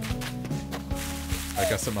before. I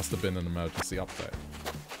guess it must have been an emergency update.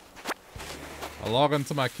 I log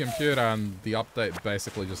into my computer and the update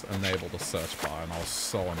basically just enabled a search bar and I was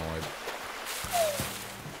so annoyed.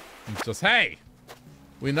 It's just, hey!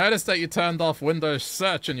 We noticed that you turned off Windows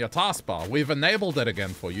search in your taskbar. We've enabled it again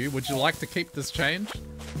for you. Would you like to keep this change?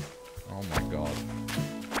 Oh my god.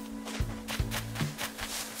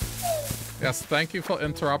 Yes, thank you for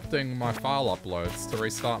interrupting my file uploads to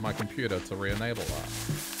restart my computer to re-enable that.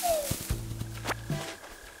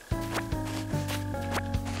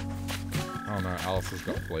 Oh no, Alice has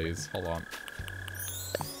got fleas. Hold on.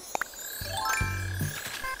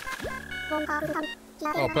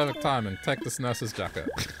 Oh, perfect timing. Take this nurse's jacket.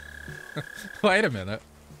 Wait a minute.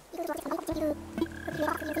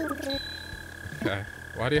 Okay.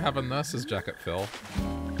 Why do you have a nurse's jacket, Phil?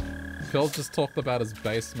 Phil just talked about his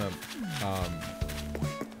basement.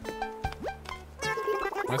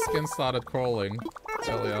 My skin started crawling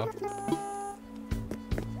earlier.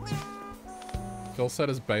 Phil said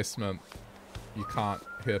his basement, you can't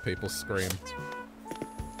hear people scream.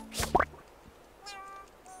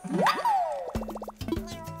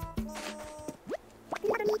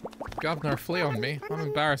 Governor, flee on me. I'm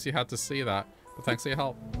embarrassed you had to see that, but thanks for your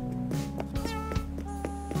help.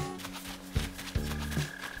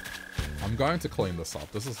 I'm going to clean this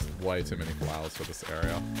up. This is way too many flowers for this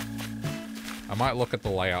area. I might look at the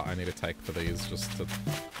layout I need to take for these just to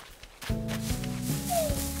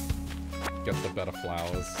get the better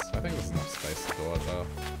flowers. I think there's enough space to do it though.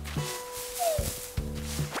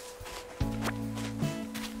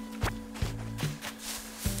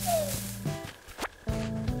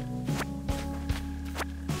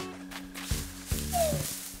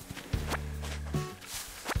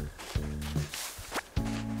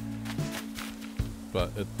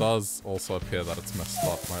 But it does also appear that it's messed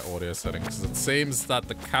up my audio settings, because it seems that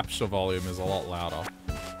the capture volume is a lot louder.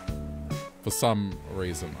 For some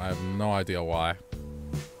reason. I have no idea why.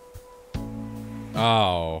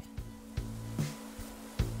 Oh.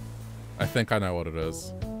 I think I know what it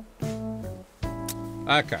is.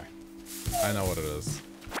 Okay. I know what it is.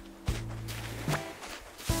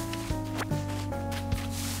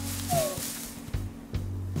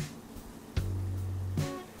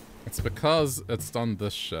 It's because it's done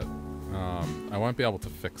this shit. I won't be able to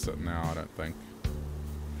fix it now, I don't think.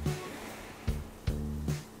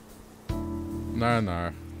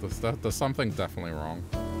 No. There's something definitely wrong.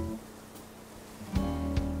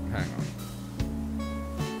 Hang on.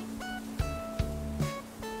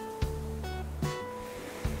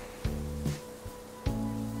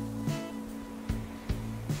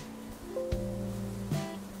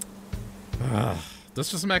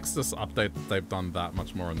 This just makes this update that they've done that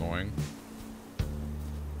much more annoying.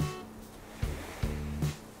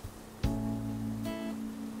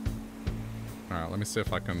 Alright, let me see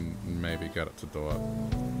if I can maybe get it to do it.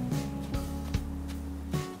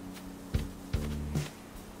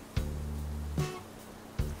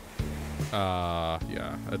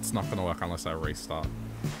 Yeah, it's not gonna work unless I restart.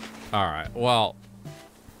 Alright, well...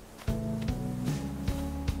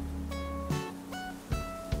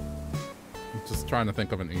 I'm just trying to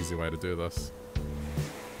think of an easy way to do this.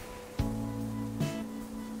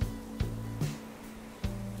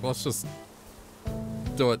 Let's just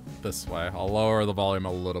do it this way. I'll lower the volume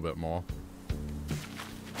a little bit more.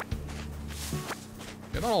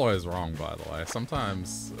 You're not always wrong, by the way.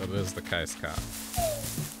 Sometimes it is the case, Cat.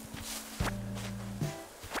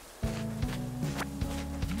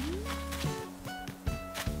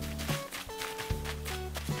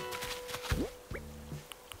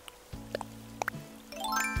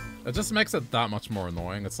 It just makes it that much more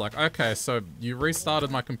annoying. It's like, okay, so you restarted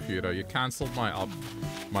my computer, you cancelled my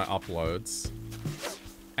uploads,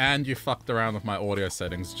 and you fucked around with my audio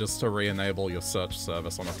settings just to re-enable your search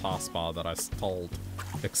service on a taskbar that I told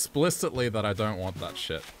explicitly that I don't want that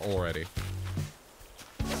shit already.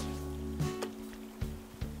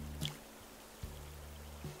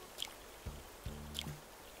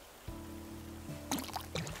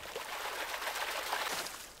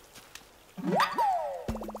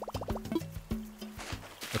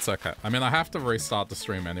 It's okay. I mean, I have to restart the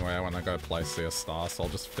stream anyway when I go play Sea of Stars, so I'll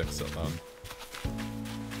just fix it then.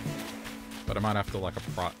 But I might have to, like,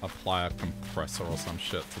 apply a compressor or some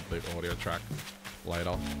shit to the audio track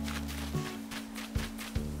later.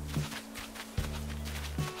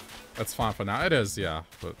 It's fine for now. It is, yeah.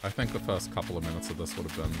 But I think the first couple of minutes of this would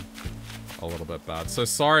have been a little bit bad. So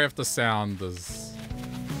sorry if the sound is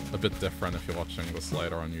a bit different if you're watching this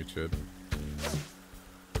later on YouTube.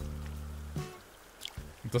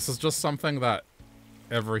 This is just something that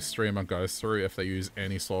every streamer goes through if they use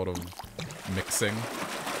any sort of mixing,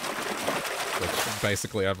 which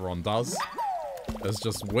basically everyone does. It's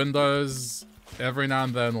just Windows, every now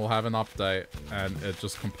and then will have an update, and it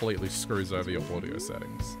just completely screws over your audio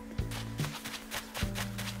settings.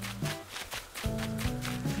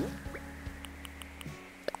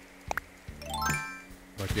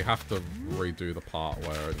 Like, you have to redo the part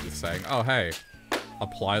where it's saying, oh hey,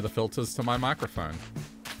 apply the filters to my microphone.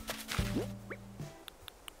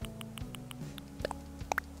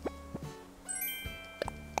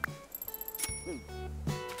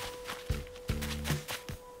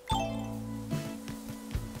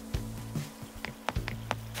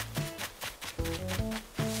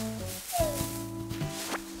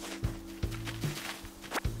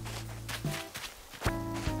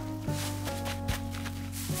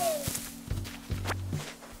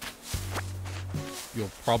 You'll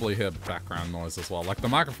probably hear background noise as well. Like, the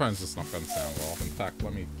microphone's just not going to sound well. In fact,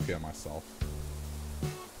 let me hear myself.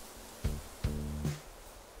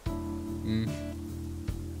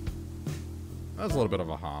 That's a little bit of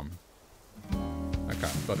a harm. Okay,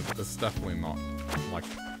 but it's definitely not, like,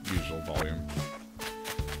 usual volume.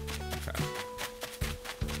 Okay.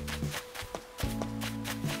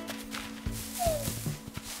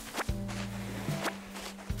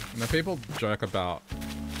 Now, people joke about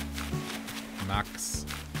Max.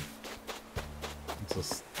 It's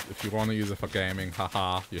just, if you want to use it for gaming,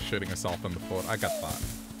 haha, you're shooting yourself in the foot. I get that.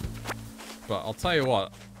 But I'll tell you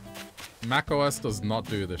what, macOS does not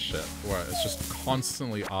do this shit, where it's just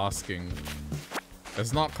constantly asking...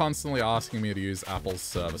 It's not constantly asking me to use Apple's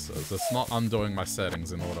services. It's not undoing my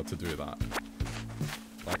settings in order to do that.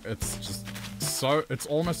 Like, it's just so... It's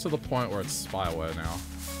almost to the point where it's spyware now.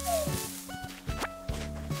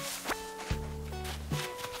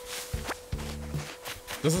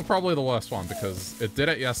 This is probably the worst one, because it did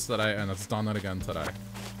it yesterday and it's done it again today.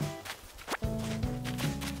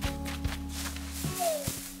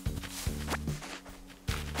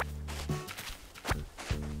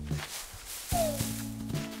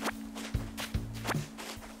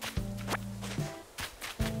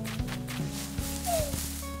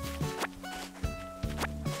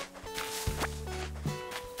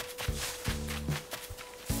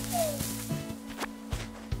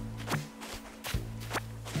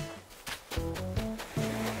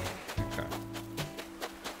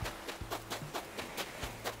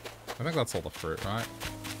 I think that's all the fruit, right?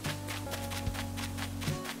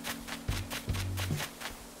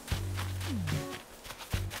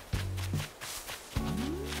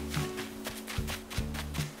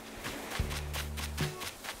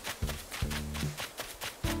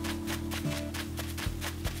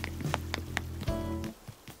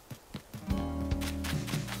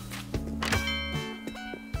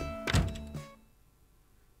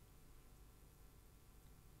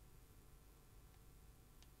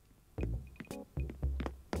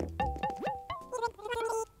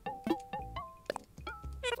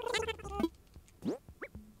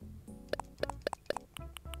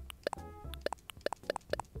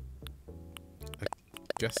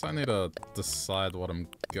 guess I need to decide what I'm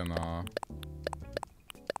gonna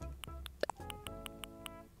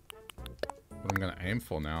aim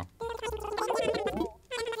for now.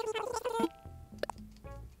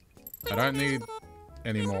 I don't need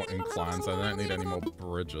any more inclines. I don't need any more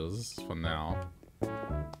bridges for now.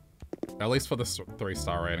 At least for this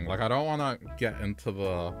 3-star rating. Like, I don't want to get into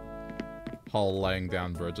the whole laying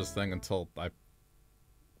down bridges thing until I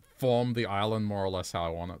form the island more or less how I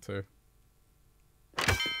want it to.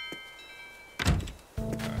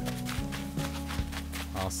 Okay.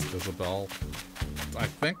 Ask Isabel. I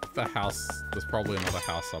think the house... There's probably another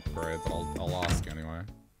house upgrade, but I'll ask anyway.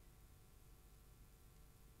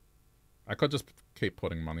 I could just keep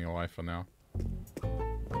putting money away for now.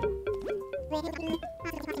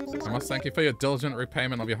 I must thank you for your diligent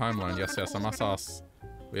repayment of your home loan. Yes, yes, I must ask.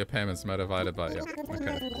 Were your payments motivated by... Yeah,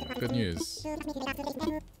 okay. Good news.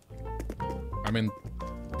 I mean,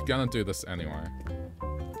 gonna do this anyway.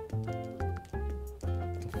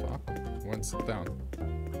 What the fuck? Won't sit down.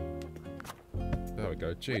 There we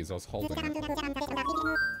go. Jeez, I was holding it.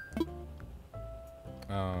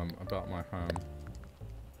 About my home.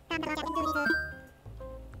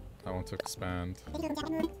 I want to expand.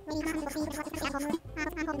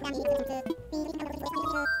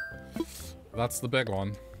 That's the big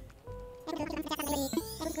one.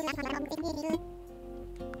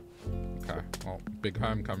 Okay, well, big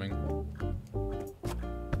homecoming.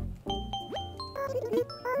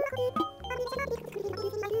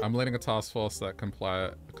 I'm leading a task force that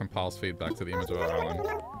compiles feedback to the image of our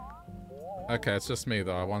island. Okay, it's just me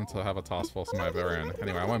though. I wanted to have a task force of my very own.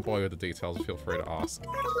 Anyway, I won't bore you with the details. Feel free to ask.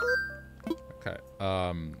 Okay,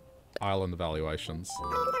 island evaluations.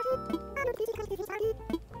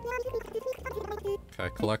 Okay,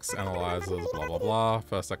 collects, analyzes, blah blah blah.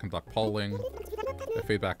 First I conduct polling. The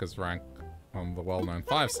feedback is ranked on the well-known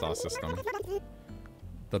 5-star system.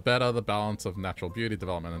 The better the balance of natural beauty,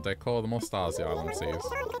 development, and decor, the more stars the island receives.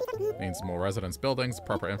 Means more residence buildings,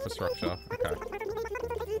 proper infrastructure. Okay.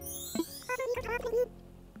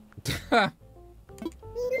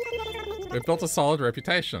 We've built a solid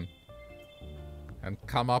reputation. And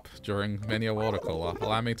come up during many a water cooler.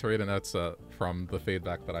 Allow me to read an excerpt from the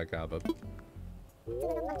feedback that I gathered.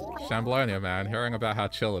 Shamblonia, man, hearing about how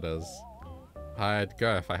chill it is. I'd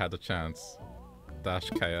go if I had the chance.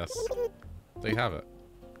 -KS. There you have it.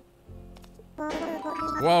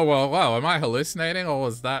 Whoa, whoa, whoa. Am I hallucinating or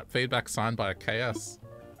was that feedback signed by a KS?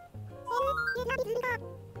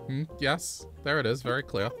 Yes, there it is, very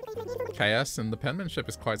clear. KS, and the penmanship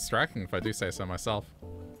is quite striking if I do say so myself.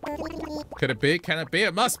 Could it be? Can it be?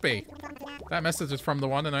 It must be! That message is from the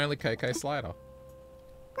one and only KK Slider.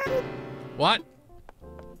 What?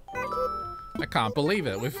 I can't believe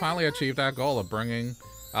it. We've finally achieved our goal of bringing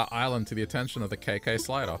our island to the attention of the KK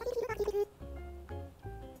Slider.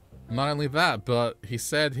 Not only that, but he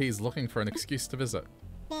said he's looking for an excuse to visit.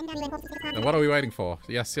 Then what are we waiting for?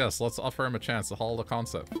 Yes, yes, let's offer him a chance to hold a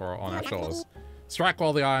concert on our shores. Strike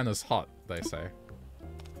while the iron is hot, they say.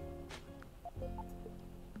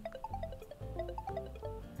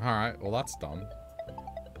 Alright, well that's done.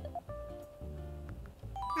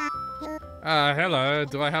 Hello,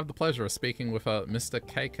 do I have the pleasure of speaking with Mr.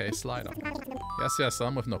 KK Slider? Yes, yes,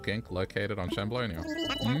 I'm with Nook Inc., located on Shamblonia.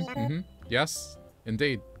 Yes,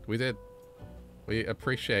 indeed, we did. We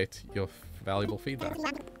appreciate your valuable feedback.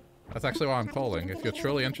 That's actually why I'm calling. If you're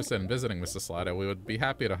truly interested in visiting Mr. Slider, we would be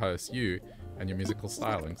happy to host you and your musical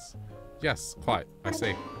stylings. Yes, quite, I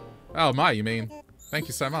see. Oh my, you mean? Thank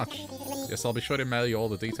you so much. Yes, I'll be sure to mail you all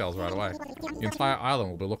the details right away. The entire island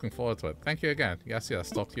will be looking forward to it. Thank you again. Yes, yes,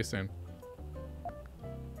 talk to you soon.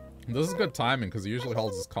 This is good timing because he usually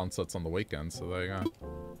holds his concerts on the weekends, so there you go.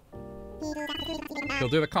 He'll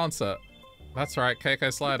do the concert. That's right,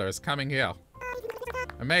 KK Slider is coming here.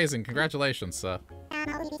 Amazing, congratulations, sir.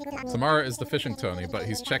 Tomorrow is the fishing tourney, but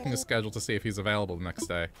he's checking his schedule to see if he's available the next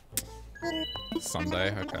day.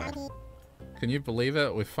 Sunday, okay. Can you believe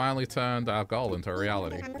it? We've finally turned our goal into a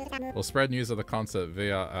reality. We'll spread news of the concert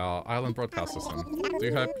via our island broadcast system.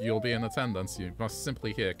 Do hope you'll be in attendance. You must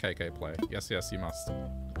simply hear KK play. Yes, yes, you must.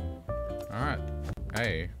 Alright.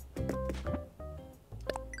 Hey.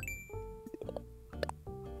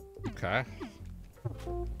 Okay.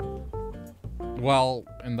 Well,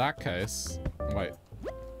 in that case... Wait.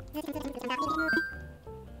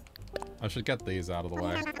 I should get these out of the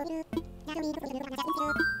way.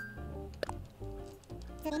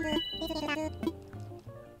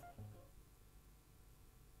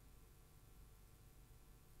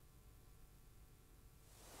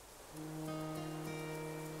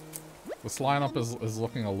 This lineup is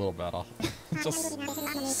looking a little better. Just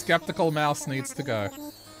skeptical mouse needs to go.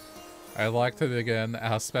 I'd like to begin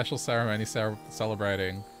our special ceremony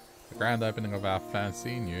celebrating the grand opening of our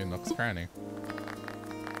fancy new Nook's Cranny.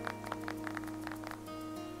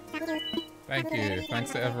 Thank you.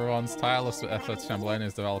 Thanks to everyone's tireless efforts, Shambolinia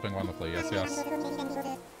is developing wonderfully. Yes, yes.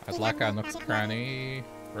 I'd like our Nook's Cranny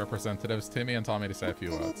representatives, Timmy and Tommy, to say a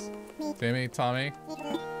few words. Timmy, Tommy,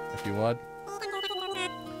 if you would.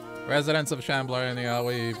 Residents of Shambolinia,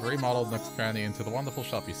 we've remodeled Nook's Cranny into the wonderful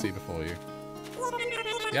shop you see before you.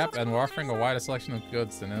 Yep, and we're offering a wider selection of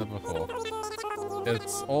goods than ever before.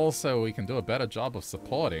 It's also we can do a better job of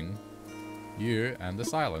supporting you and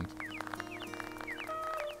this island.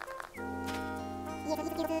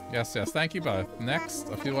 Yes, yes, thank you both. Next,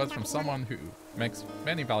 a few words from someone who makes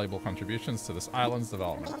many valuable contributions to this island's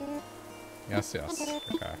development. Yes, yes,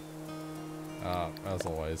 okay. As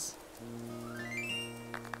always.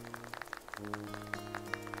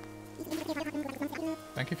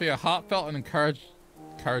 Thank you for your heartfelt and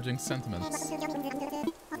encouraging sentiments.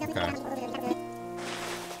 Okay.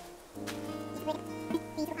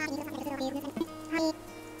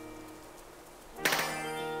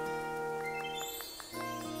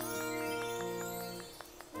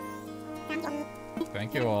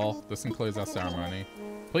 Thank you all. This concludes our ceremony.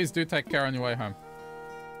 Please do take care on your way home.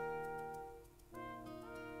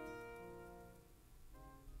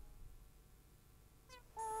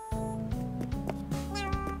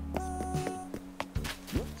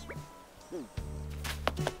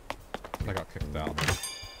 I got kicked out.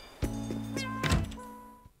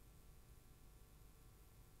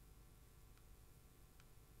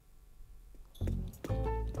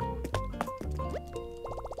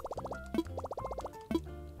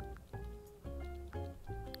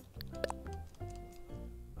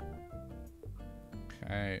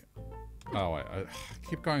 Okay. Oh wait, I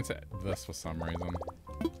keep going to this for some reason.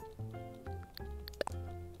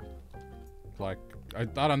 Like, I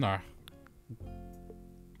don't know.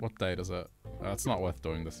 What date is it? It's not worth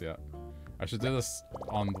doing this yet. I should do this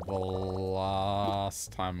on the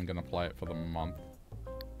last time I'm gonna play it for the month.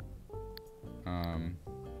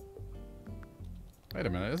 Wait a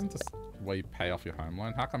minute, isn't this where you pay off your home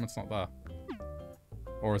loan? How come it's not there?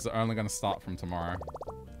 Or is it only gonna start from tomorrow?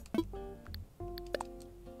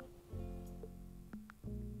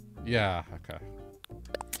 Yeah, okay.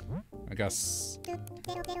 I guess...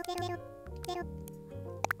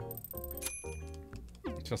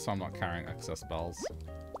 Just so I'm not carrying excess bells.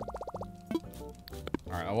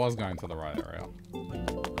 Alright, I was going to the right area.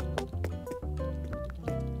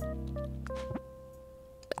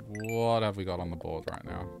 What have we got on the board right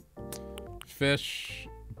now? Fish,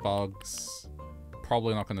 bugs.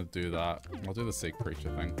 Probably not going to do that. I'll do the sea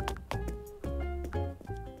creature thing.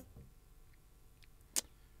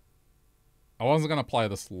 I wasn't going to play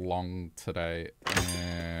this long today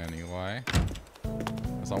anyway.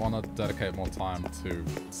 Because I want to dedicate more time to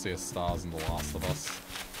Sea of Stars and The Last of Us.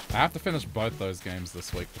 I have to finish both those games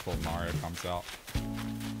this week before Mario comes out.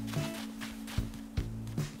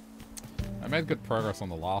 I made good progress on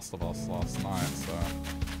The Last of Us last night, so...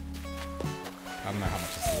 I don't know how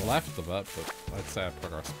much is left of it, but I'd say I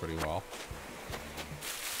progressed pretty well.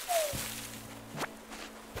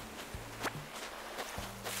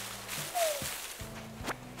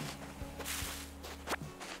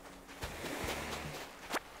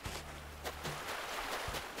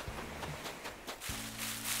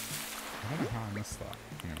 I don't know how I missed that.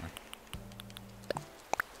 Anyway.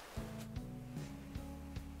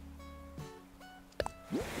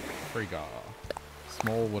 Frigga.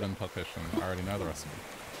 Small wooden partition. I already know the recipe.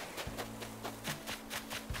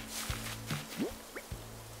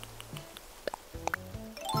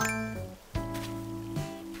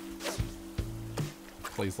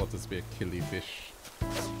 Please let this be a killy fish.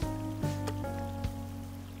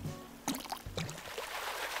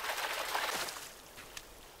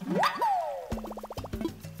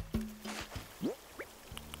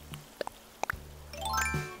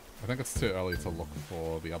 I think it's too early to look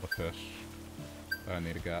for the other fish that I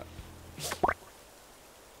need to get.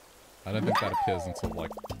 I don't think that appears until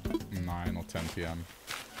like 9 or 10 PM.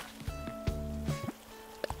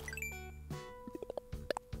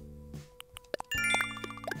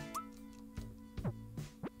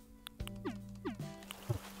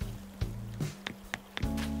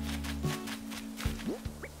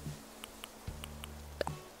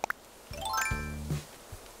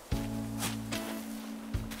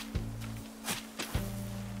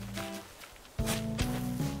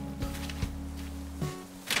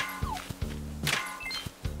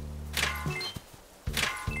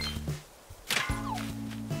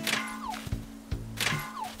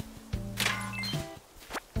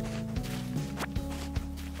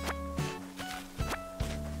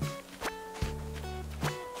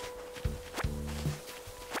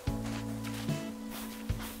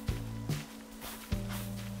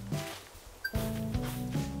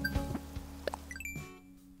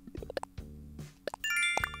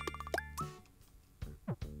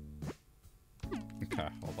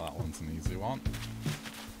 an easy one.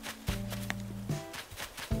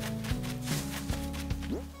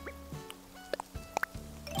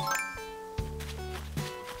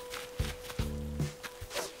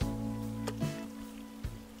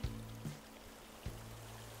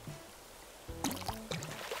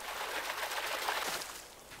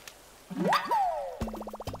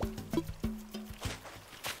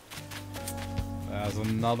 There's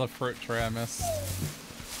another fruit tray I missed.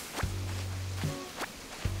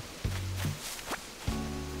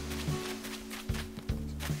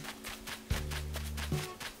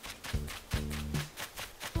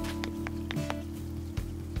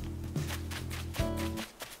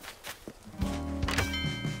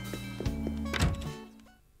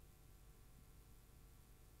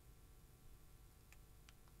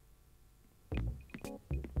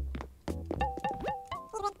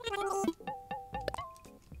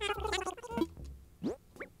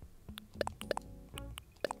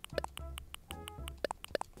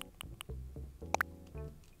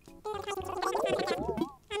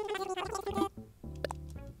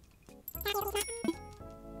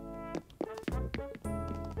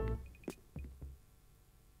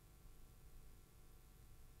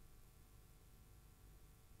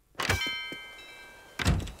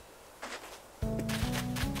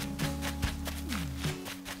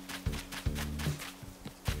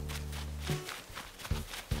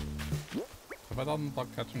 Have I done the bug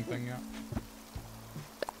catching thing yet?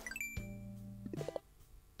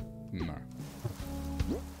 No.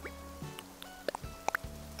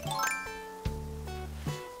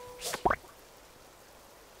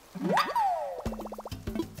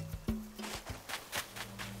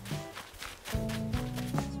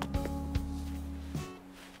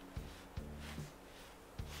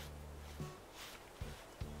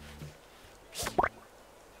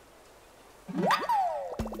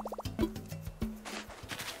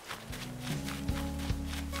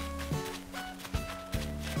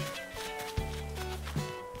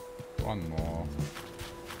 One more.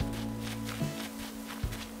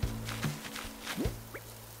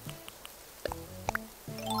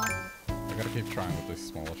 I gotta keep trying with these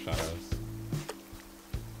smaller shadows.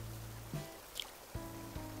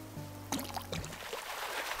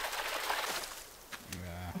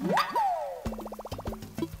 Yeah.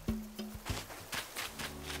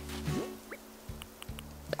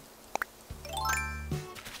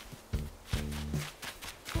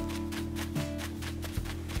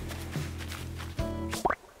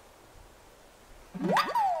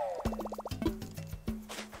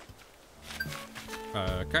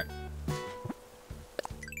 Okay.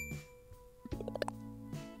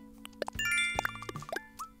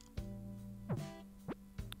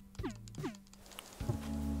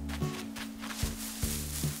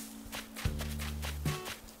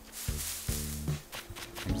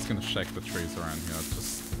 I'm just gonna shake the trees around here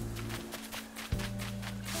just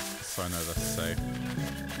so I know they're safe.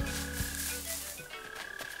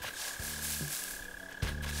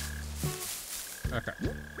 Okay.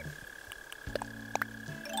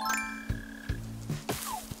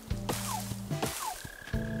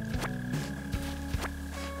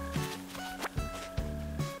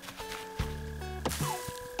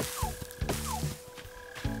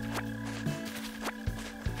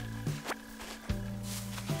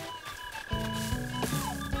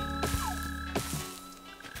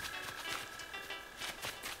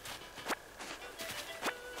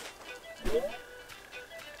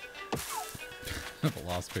 The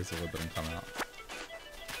last piece of wood didn't come out.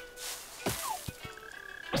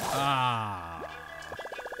 Ah.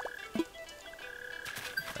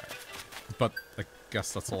 Okay. But I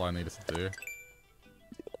guess that's all I needed to do.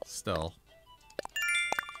 Still.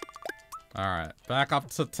 Alright, back up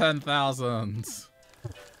to 10,000.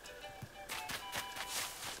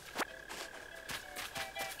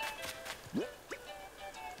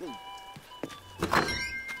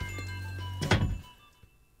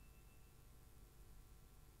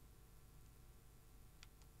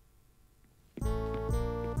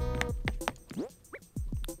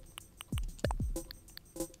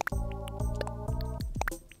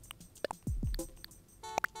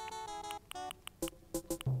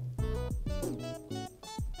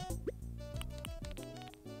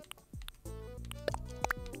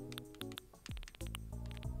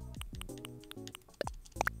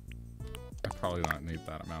 Probably don't need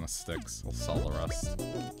that amount of sticks. I'll sell the rest.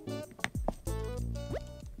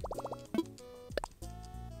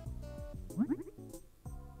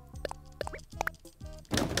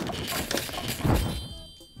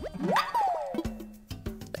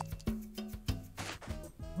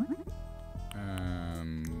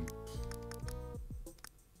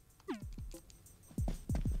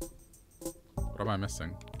 am I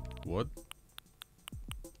missing? Wood?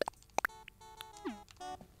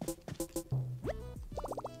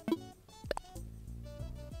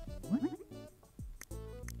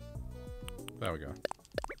 There we go.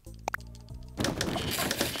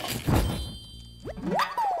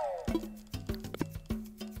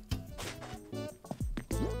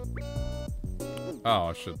 Oh,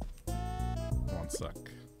 I should... One sec.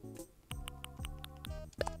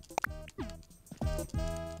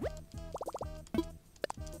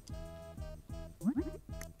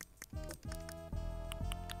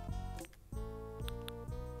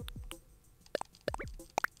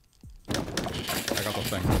 I got the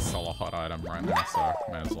thing to sell a hot item right now, so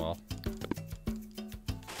may as well.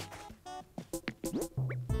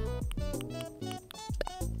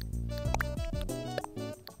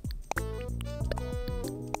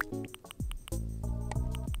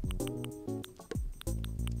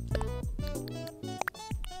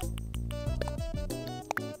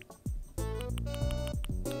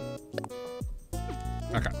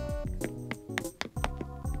 Okay.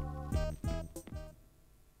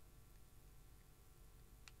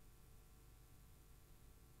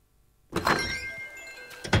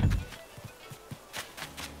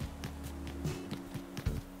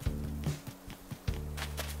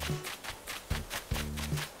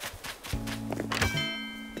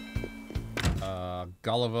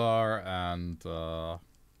 Gulliver and, I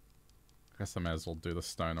guess I may as well do the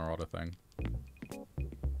stoner order thing.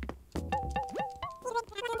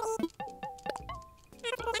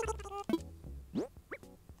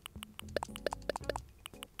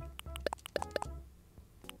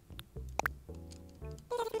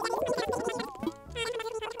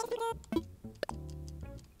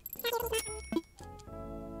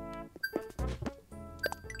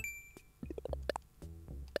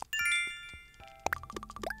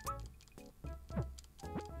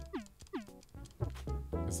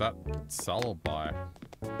 Is that sell or buy?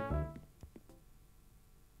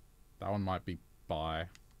 That one might be buy.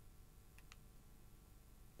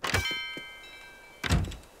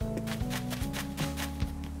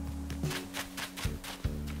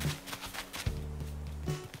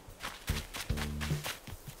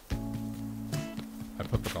 I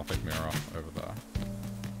put the Gothic mirror over there.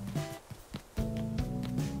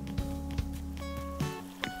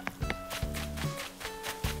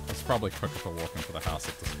 It's probably quicker to walk into the house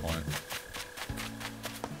at this point.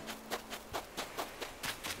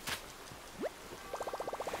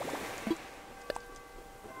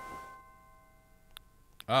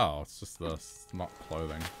 Oh, it's just this, not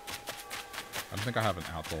clothing. I don't think I have an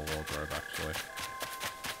outdoor wardrobe, actually.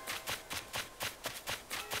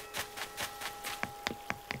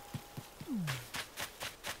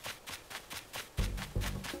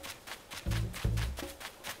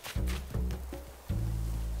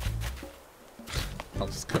 I'll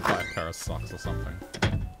just go buy a pair of socks or something.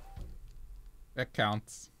 It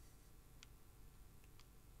counts.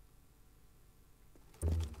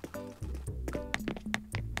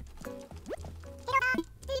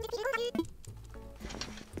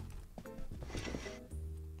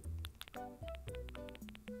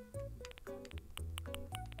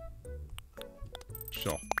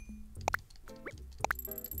 Sure.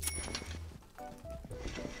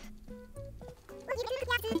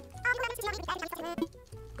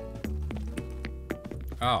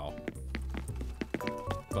 Oh.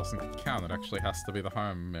 Doesn't count. It actually has to be the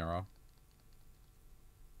home mirror.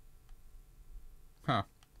 Huh.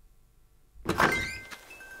 Or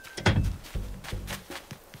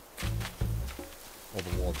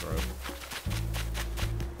the wardrobe.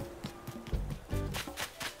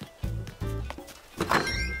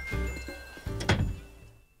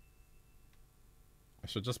 I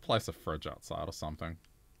should just place a fridge outside or something.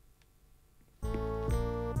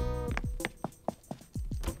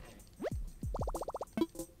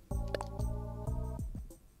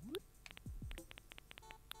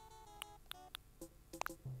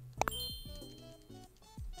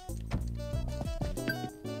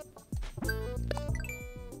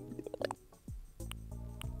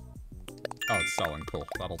 Oh, it's selling. Cool.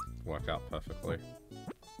 That'll work out perfectly.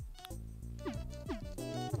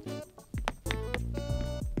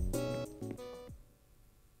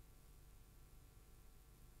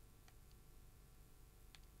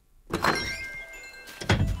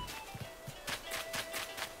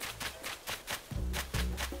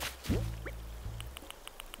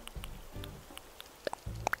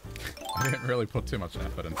 I didn't really put too much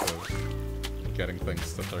effort into getting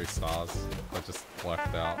things to 3 stars. That just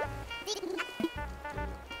worked out.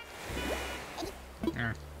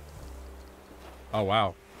 Oh,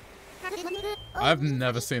 wow. I've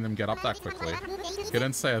never seen them get up that quickly. He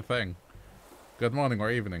didn't say a thing. Good morning or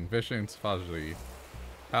evening. Vishing's fuzzy.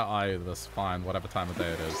 How are you this fine, whatever time of day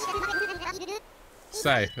it is?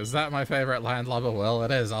 Say, is that my favorite landlubber? Well, it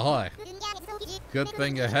is. Ahoy! Good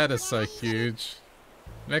thing your head is so huge.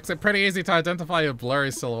 Makes it pretty easy to identify your blurry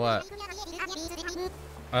silhouette.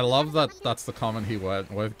 I love that that's the comment he went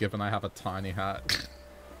with, given I have a tiny hat.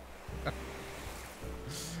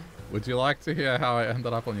 Would you like to hear how I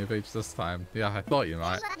ended up on your beach this time? Yeah, I thought you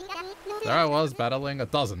might. There I was, battling a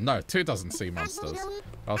dozen, no, 2 dozen sea monsters.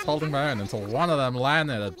 I was holding my own until one of them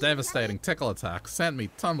landed a devastating tickle attack, sent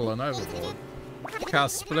me tumbling overboard.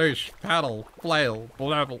 Cast, sploosh, paddle, flail,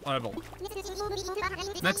 blurble, oval.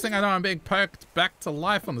 Next thing I know, I'm being poked back to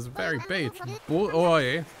life on this very beach.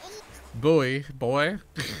 Boy.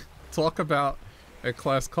 Talk about a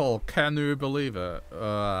close call. Can you believe it?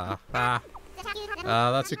 That's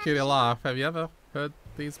your cutie laugh. Have you ever heard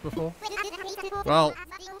these before? Well,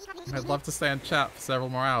 I'd love to stay and chat for several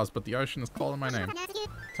more hours, but the ocean is calling my name.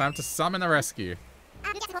 Time to summon a rescue.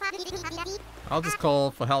 I'll just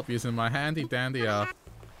call for help using my handy dandy, oh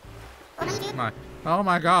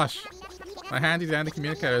my gosh. My handy dandy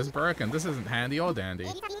communicator is broken. This isn't handy or dandy.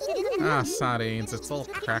 Ah, sardines. It's all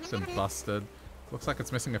cracked and busted. Looks like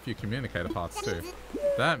it's missing a few communicator parts too.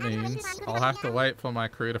 That means I'll have to wait for my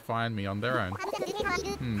crew to find me on their own.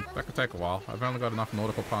 That could take a while. I've only got enough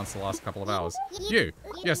nautical puns to last a couple of hours. You!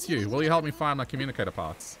 Yes, you. Will you help me find my communicator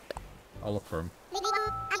parts? I'll look for them.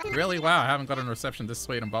 Really? Wow, I haven't gotten reception this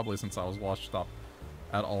sweet and bubbly since I was washed up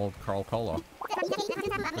at old Coral Cola.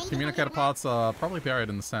 The communicator parts are probably buried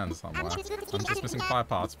in the sand somewhere. I'm just missing 5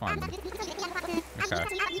 parts. Find them. Okay.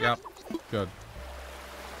 Yep. Good.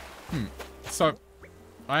 So,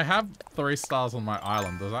 I have 3 stars on my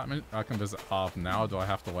island. Does that mean I can visit Harv now, or do I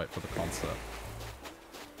have to wait for the concert?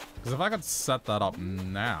 Because if I could set that up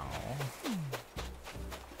now...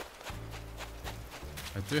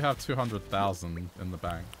 I do have 200,000 in the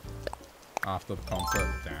bank after the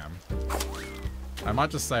concert. Damn. I might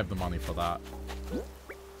just save the money for that.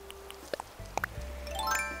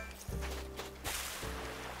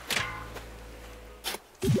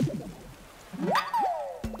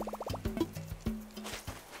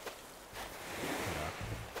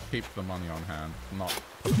 Keep the money on hand, not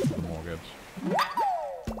put it to the mortgage.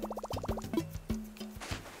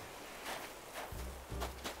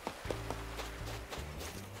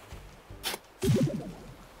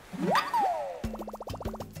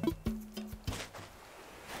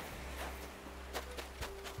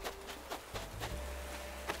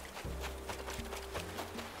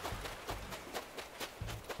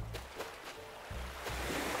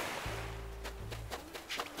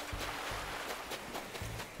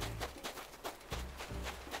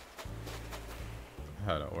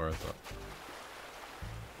 Where is it?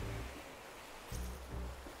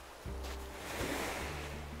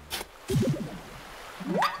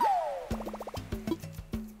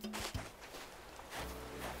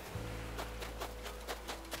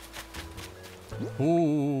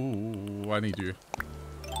 Ooh, I need you.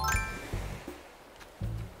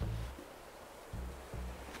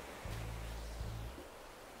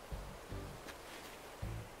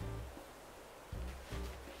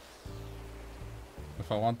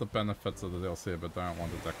 If I want the benefits of the DLC but don't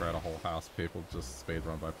want to decorate a whole house, people just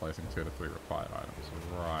speedrun by placing 2 to 3 required items.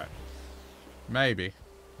 Right. Maybe.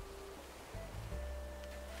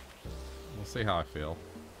 We'll see how I feel.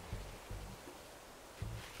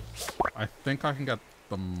 I think I can get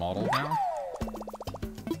the model now.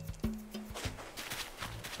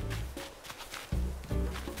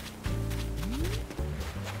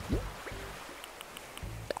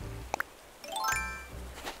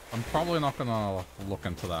 I'm probably not gonna look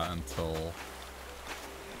into that until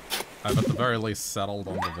I've at the very least settled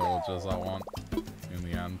on the villages I want in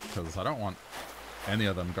the end, because I don't want any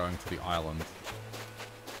of them going to the island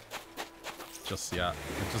just yet.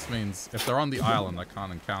 It just means if they're on the island, I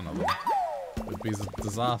can't encounter them. It would be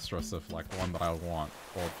disastrous if, like, one that I want,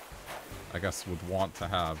 or I guess would want to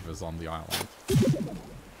have, is on the island.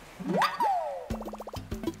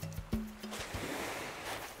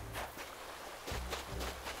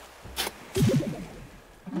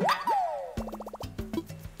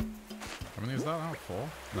 How many is that out for?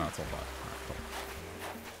 No, it's all bad. Alright, cool.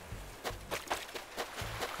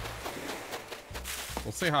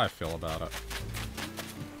 We'll see how I feel about it.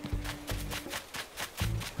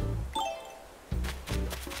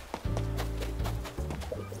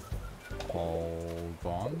 Hold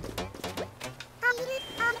on.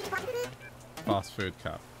 Fast food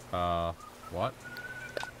cap. What?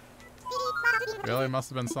 Really? Must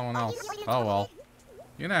have been someone else. Oh well.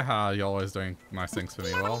 You know how you're always doing nice things for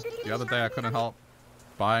me. Well, the other day I couldn't help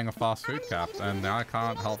buying a fast food cap, and now I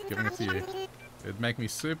can't help giving it to you. It'd make me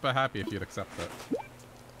super happy if you'd accept it.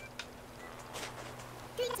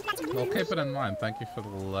 Well, keep it in mind. Thank you for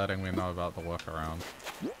letting me know about the workaround.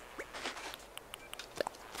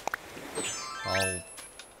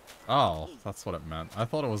 Oh, that's what it meant. I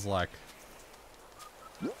thought it was like...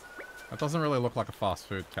 It doesn't really look like a fast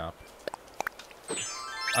food cap.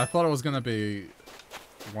 I thought it was gonna be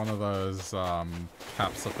one of those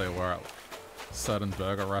caps that they wear at certain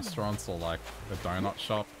burger restaurants or like a donut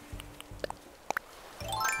shop.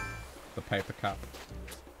 The paper cap.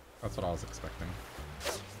 That's what I was expecting.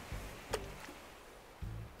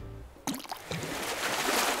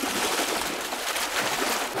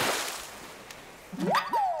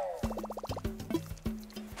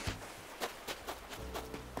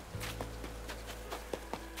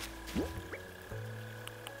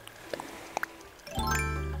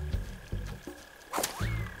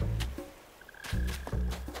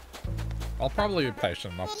 I'll probably be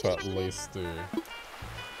patient enough to at least do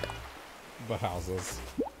the houses.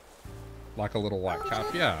 Like a little white cap,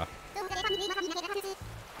 yeah.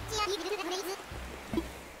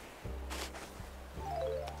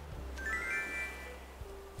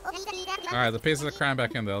 Alright, the pieces are crammed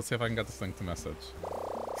back in there. Let's see if I can get this thing to message.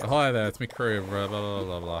 So, hi there, it's me, crew, blah blah blah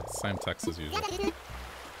blah blah. Same text as usual.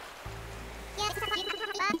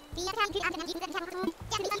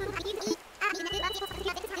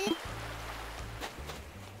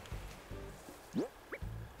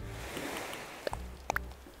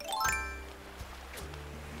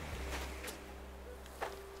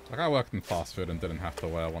 Like, I worked in fast food and didn't have to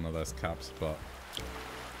wear one of those caps, but...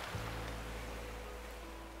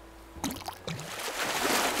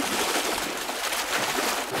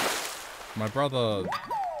 My brother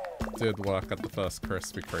did work at the first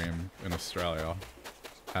Krispy Kreme in Australia,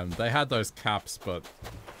 and they had those caps, but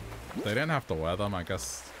they didn't have to wear them. I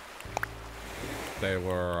guess they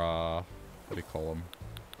were, what do you call them?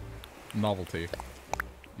 Novelty.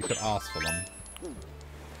 You could ask for them.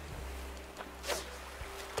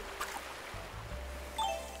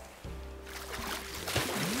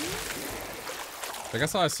 I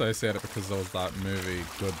guess I associate it because there was that movie,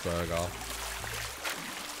 Good Burger.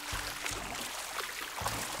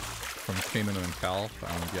 From Keenan and Kel,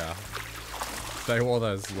 and yeah. They wore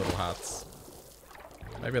those little hats.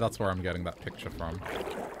 Maybe that's where I'm getting that picture from.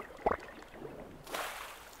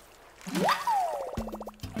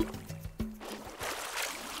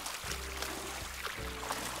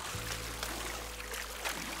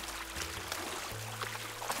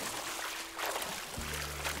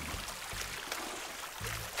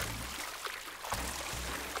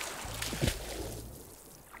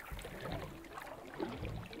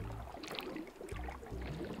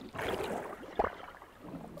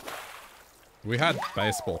 We had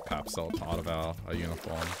baseball caps that were part of our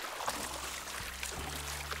uniform.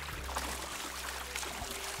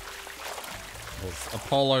 It was a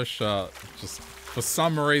polo shirt, just for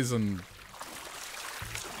some reason,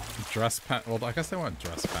 dress pants. Well, I guess they weren't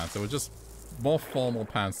dress pants. They were just more formal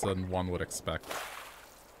pants than one would expect.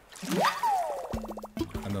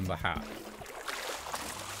 And then the hat.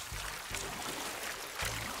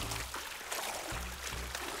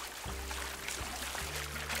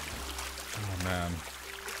 Man.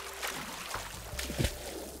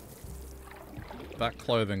 That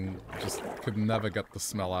clothing just could never get the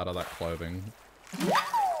smell out of that clothing.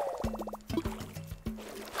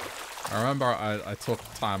 I remember I took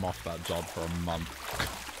time off that job for a month.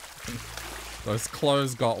 Those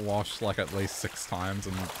clothes got washed like at least 6 times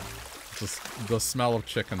and just the smell of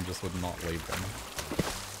chicken just would not leave them.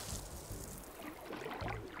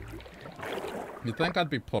 You'd think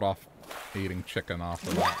I'd be put off eating chicken after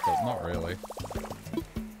that, but not really.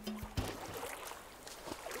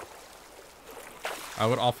 I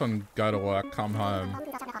would often go to work, come home.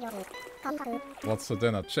 What's for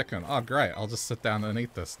dinner? Chicken. Oh, great. I'll just sit down and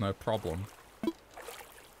eat this. No problem.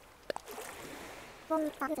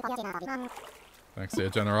 Thanks for your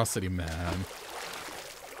generosity, man.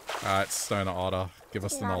 Alright, Stoner Otter. Give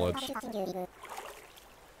us the knowledge.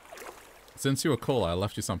 Since you were cool, I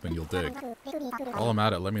left you something you'll dig. While I'm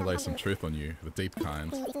at it, let me lay some truth on you, the deep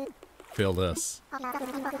kind. Feel this.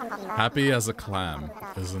 Happy as a clam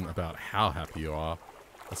isn't about how happy you are.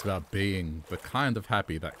 It's about being the kind of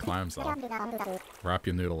happy that clams are. Wrap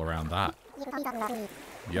your noodle around that.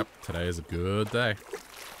 Yep, today is a good day.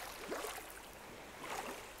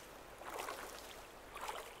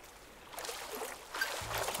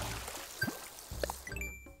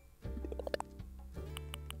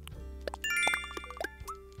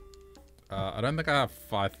 I don't think I have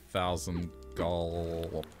 5,000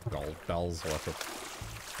 gold bells worth of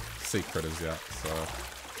sea critters yet, so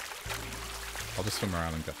I'll just swim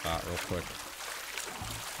around and get that real quick.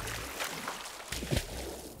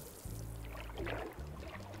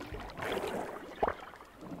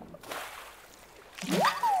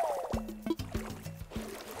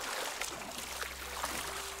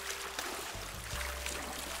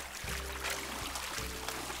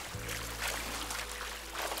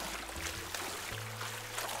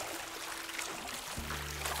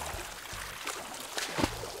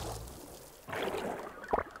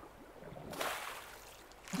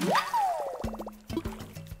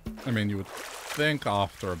 I mean, you would think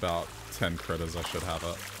after about 10 critters I should have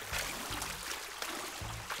it.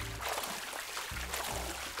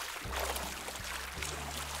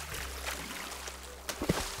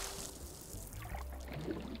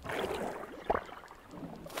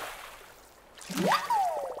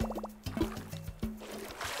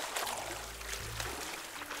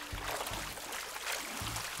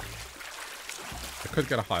 I could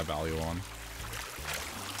get a high value on.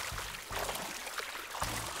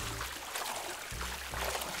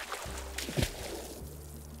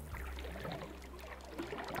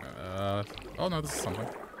 Oh no, this is something.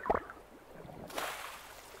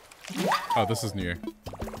 Oh, this is new.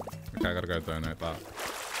 Okay, I gotta go donate that.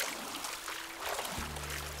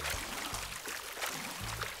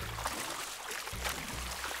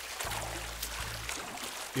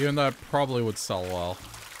 Even though it probably would sell well.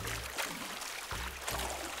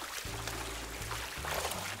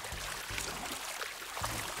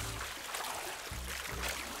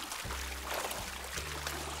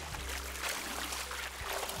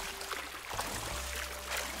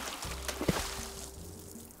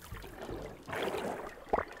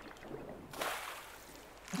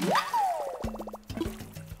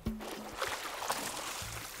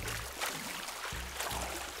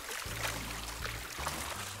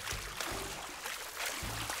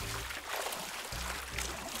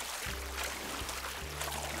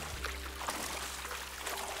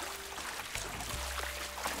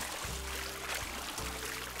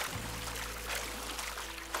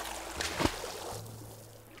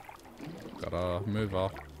 Move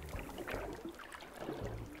off.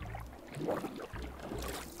 Okay,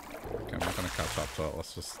 I'm not gonna catch up to it.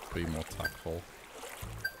 Let's just be more tactful.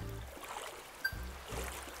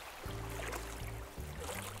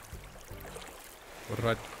 What did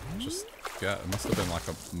I just get? It must have been like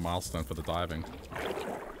a milestone for the diving.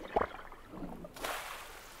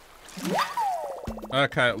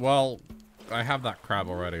 Okay, well, I have that crab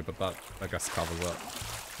already, but that, I guess, covers it.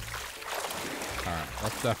 Alright,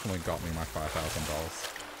 that's definitely got me my $5,000.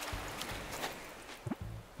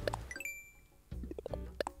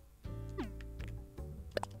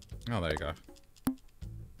 Oh, there you go.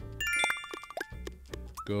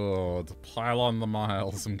 Good. Pile on the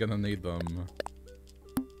miles. I'm gonna need them.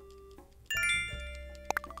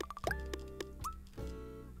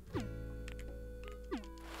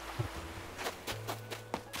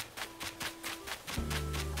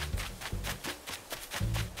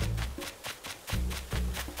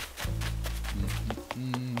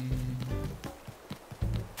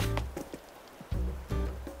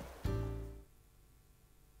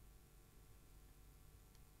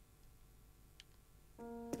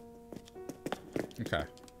 Okay.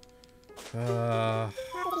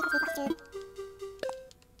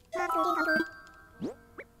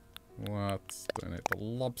 Let's donate the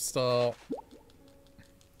lobster.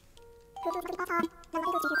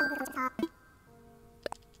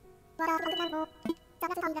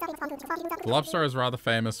 The lobster is rather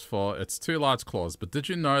famous for its 2 large claws, but did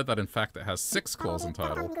you know that in fact it has 6 claws in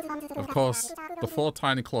total? Of course, the 4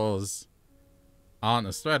 tiny claws aren't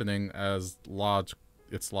as threatening as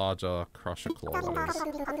its larger crusher claws.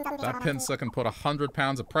 That pincer can put 100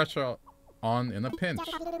 pounds of pressure on in a pinch.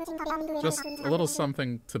 Just a little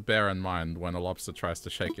something to bear in mind when a lobster tries to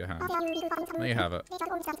shake your hand. There you have it.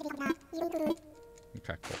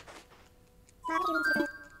 Okay, cool.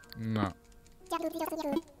 No.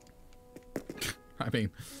 I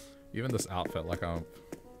mean, even this outfit, like, I'm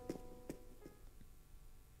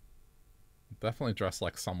definitely dressed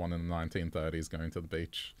like someone in the 1930s going to the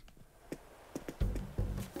beach.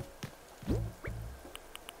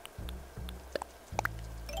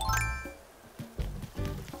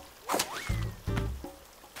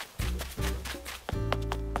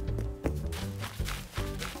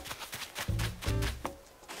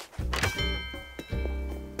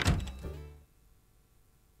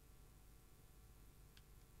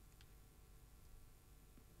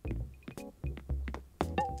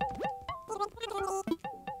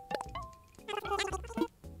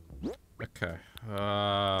 Okay,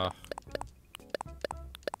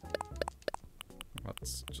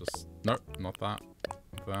 let's just, nope, not that,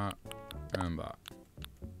 that, and that.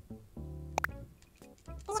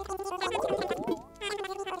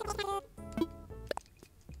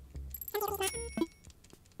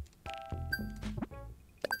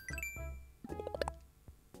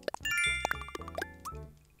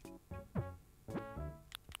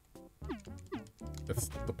 It's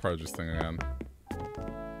the produce thing again.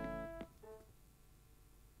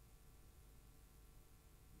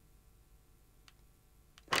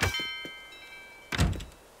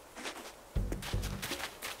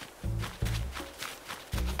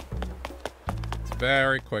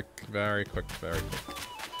 Very quick, very quick, very quick.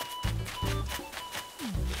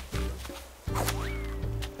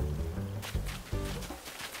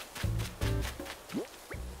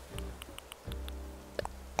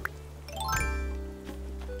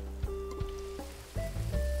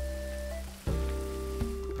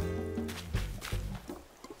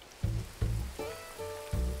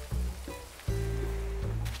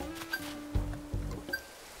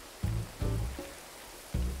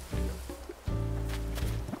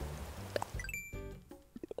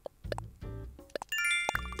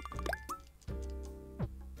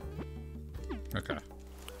 Okay.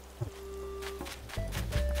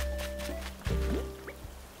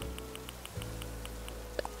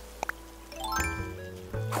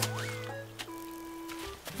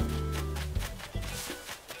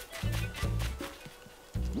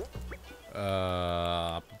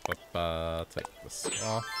 Take this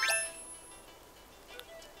off.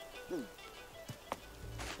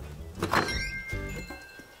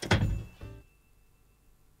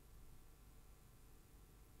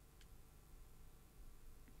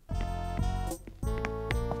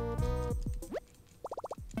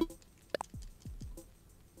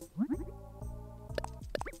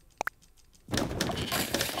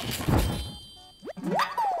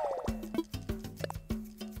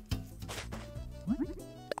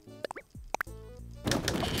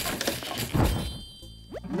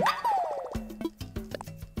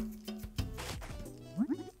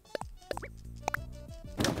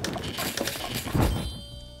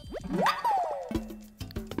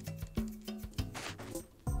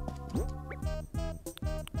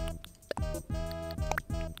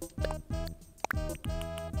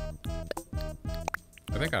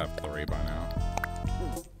 I think I have 3 by now.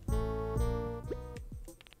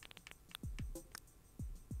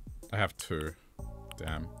 I have 2.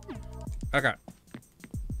 Damn. Okay.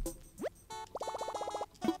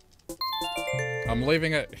 I'm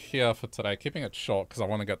leaving it here for today, keeping it short because I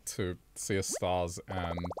want to get to Sea of Stars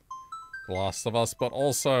and The Last of Us, but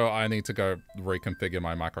also I need to go reconfigure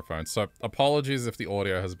my microphone. So apologies if the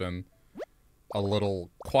audio has been a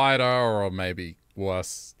little quieter or maybe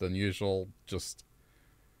worse than usual. Just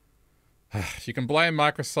you can blame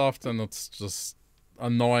Microsoft, and it's just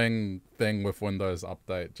annoying thing with Windows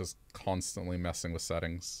Update, just constantly messing with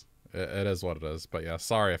settings. It is what it is, but yeah,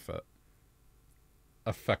 sorry if it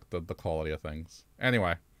affected the quality of things.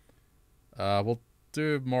 Anyway, we'll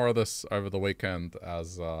do more of this over the weekend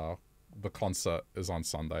as the concert is on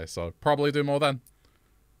Sunday, so probably do more then.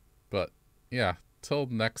 But yeah, till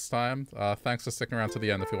next time, thanks for sticking around to the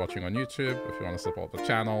end if you're watching on YouTube. If you want to support the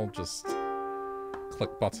channel, just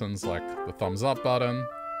click buttons like the thumbs up button,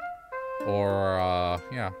 or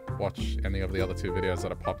yeah, watch any of the other 2 videos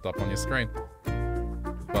that have popped up on your screen.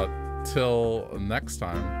 But till next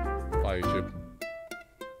time, bye YouTube.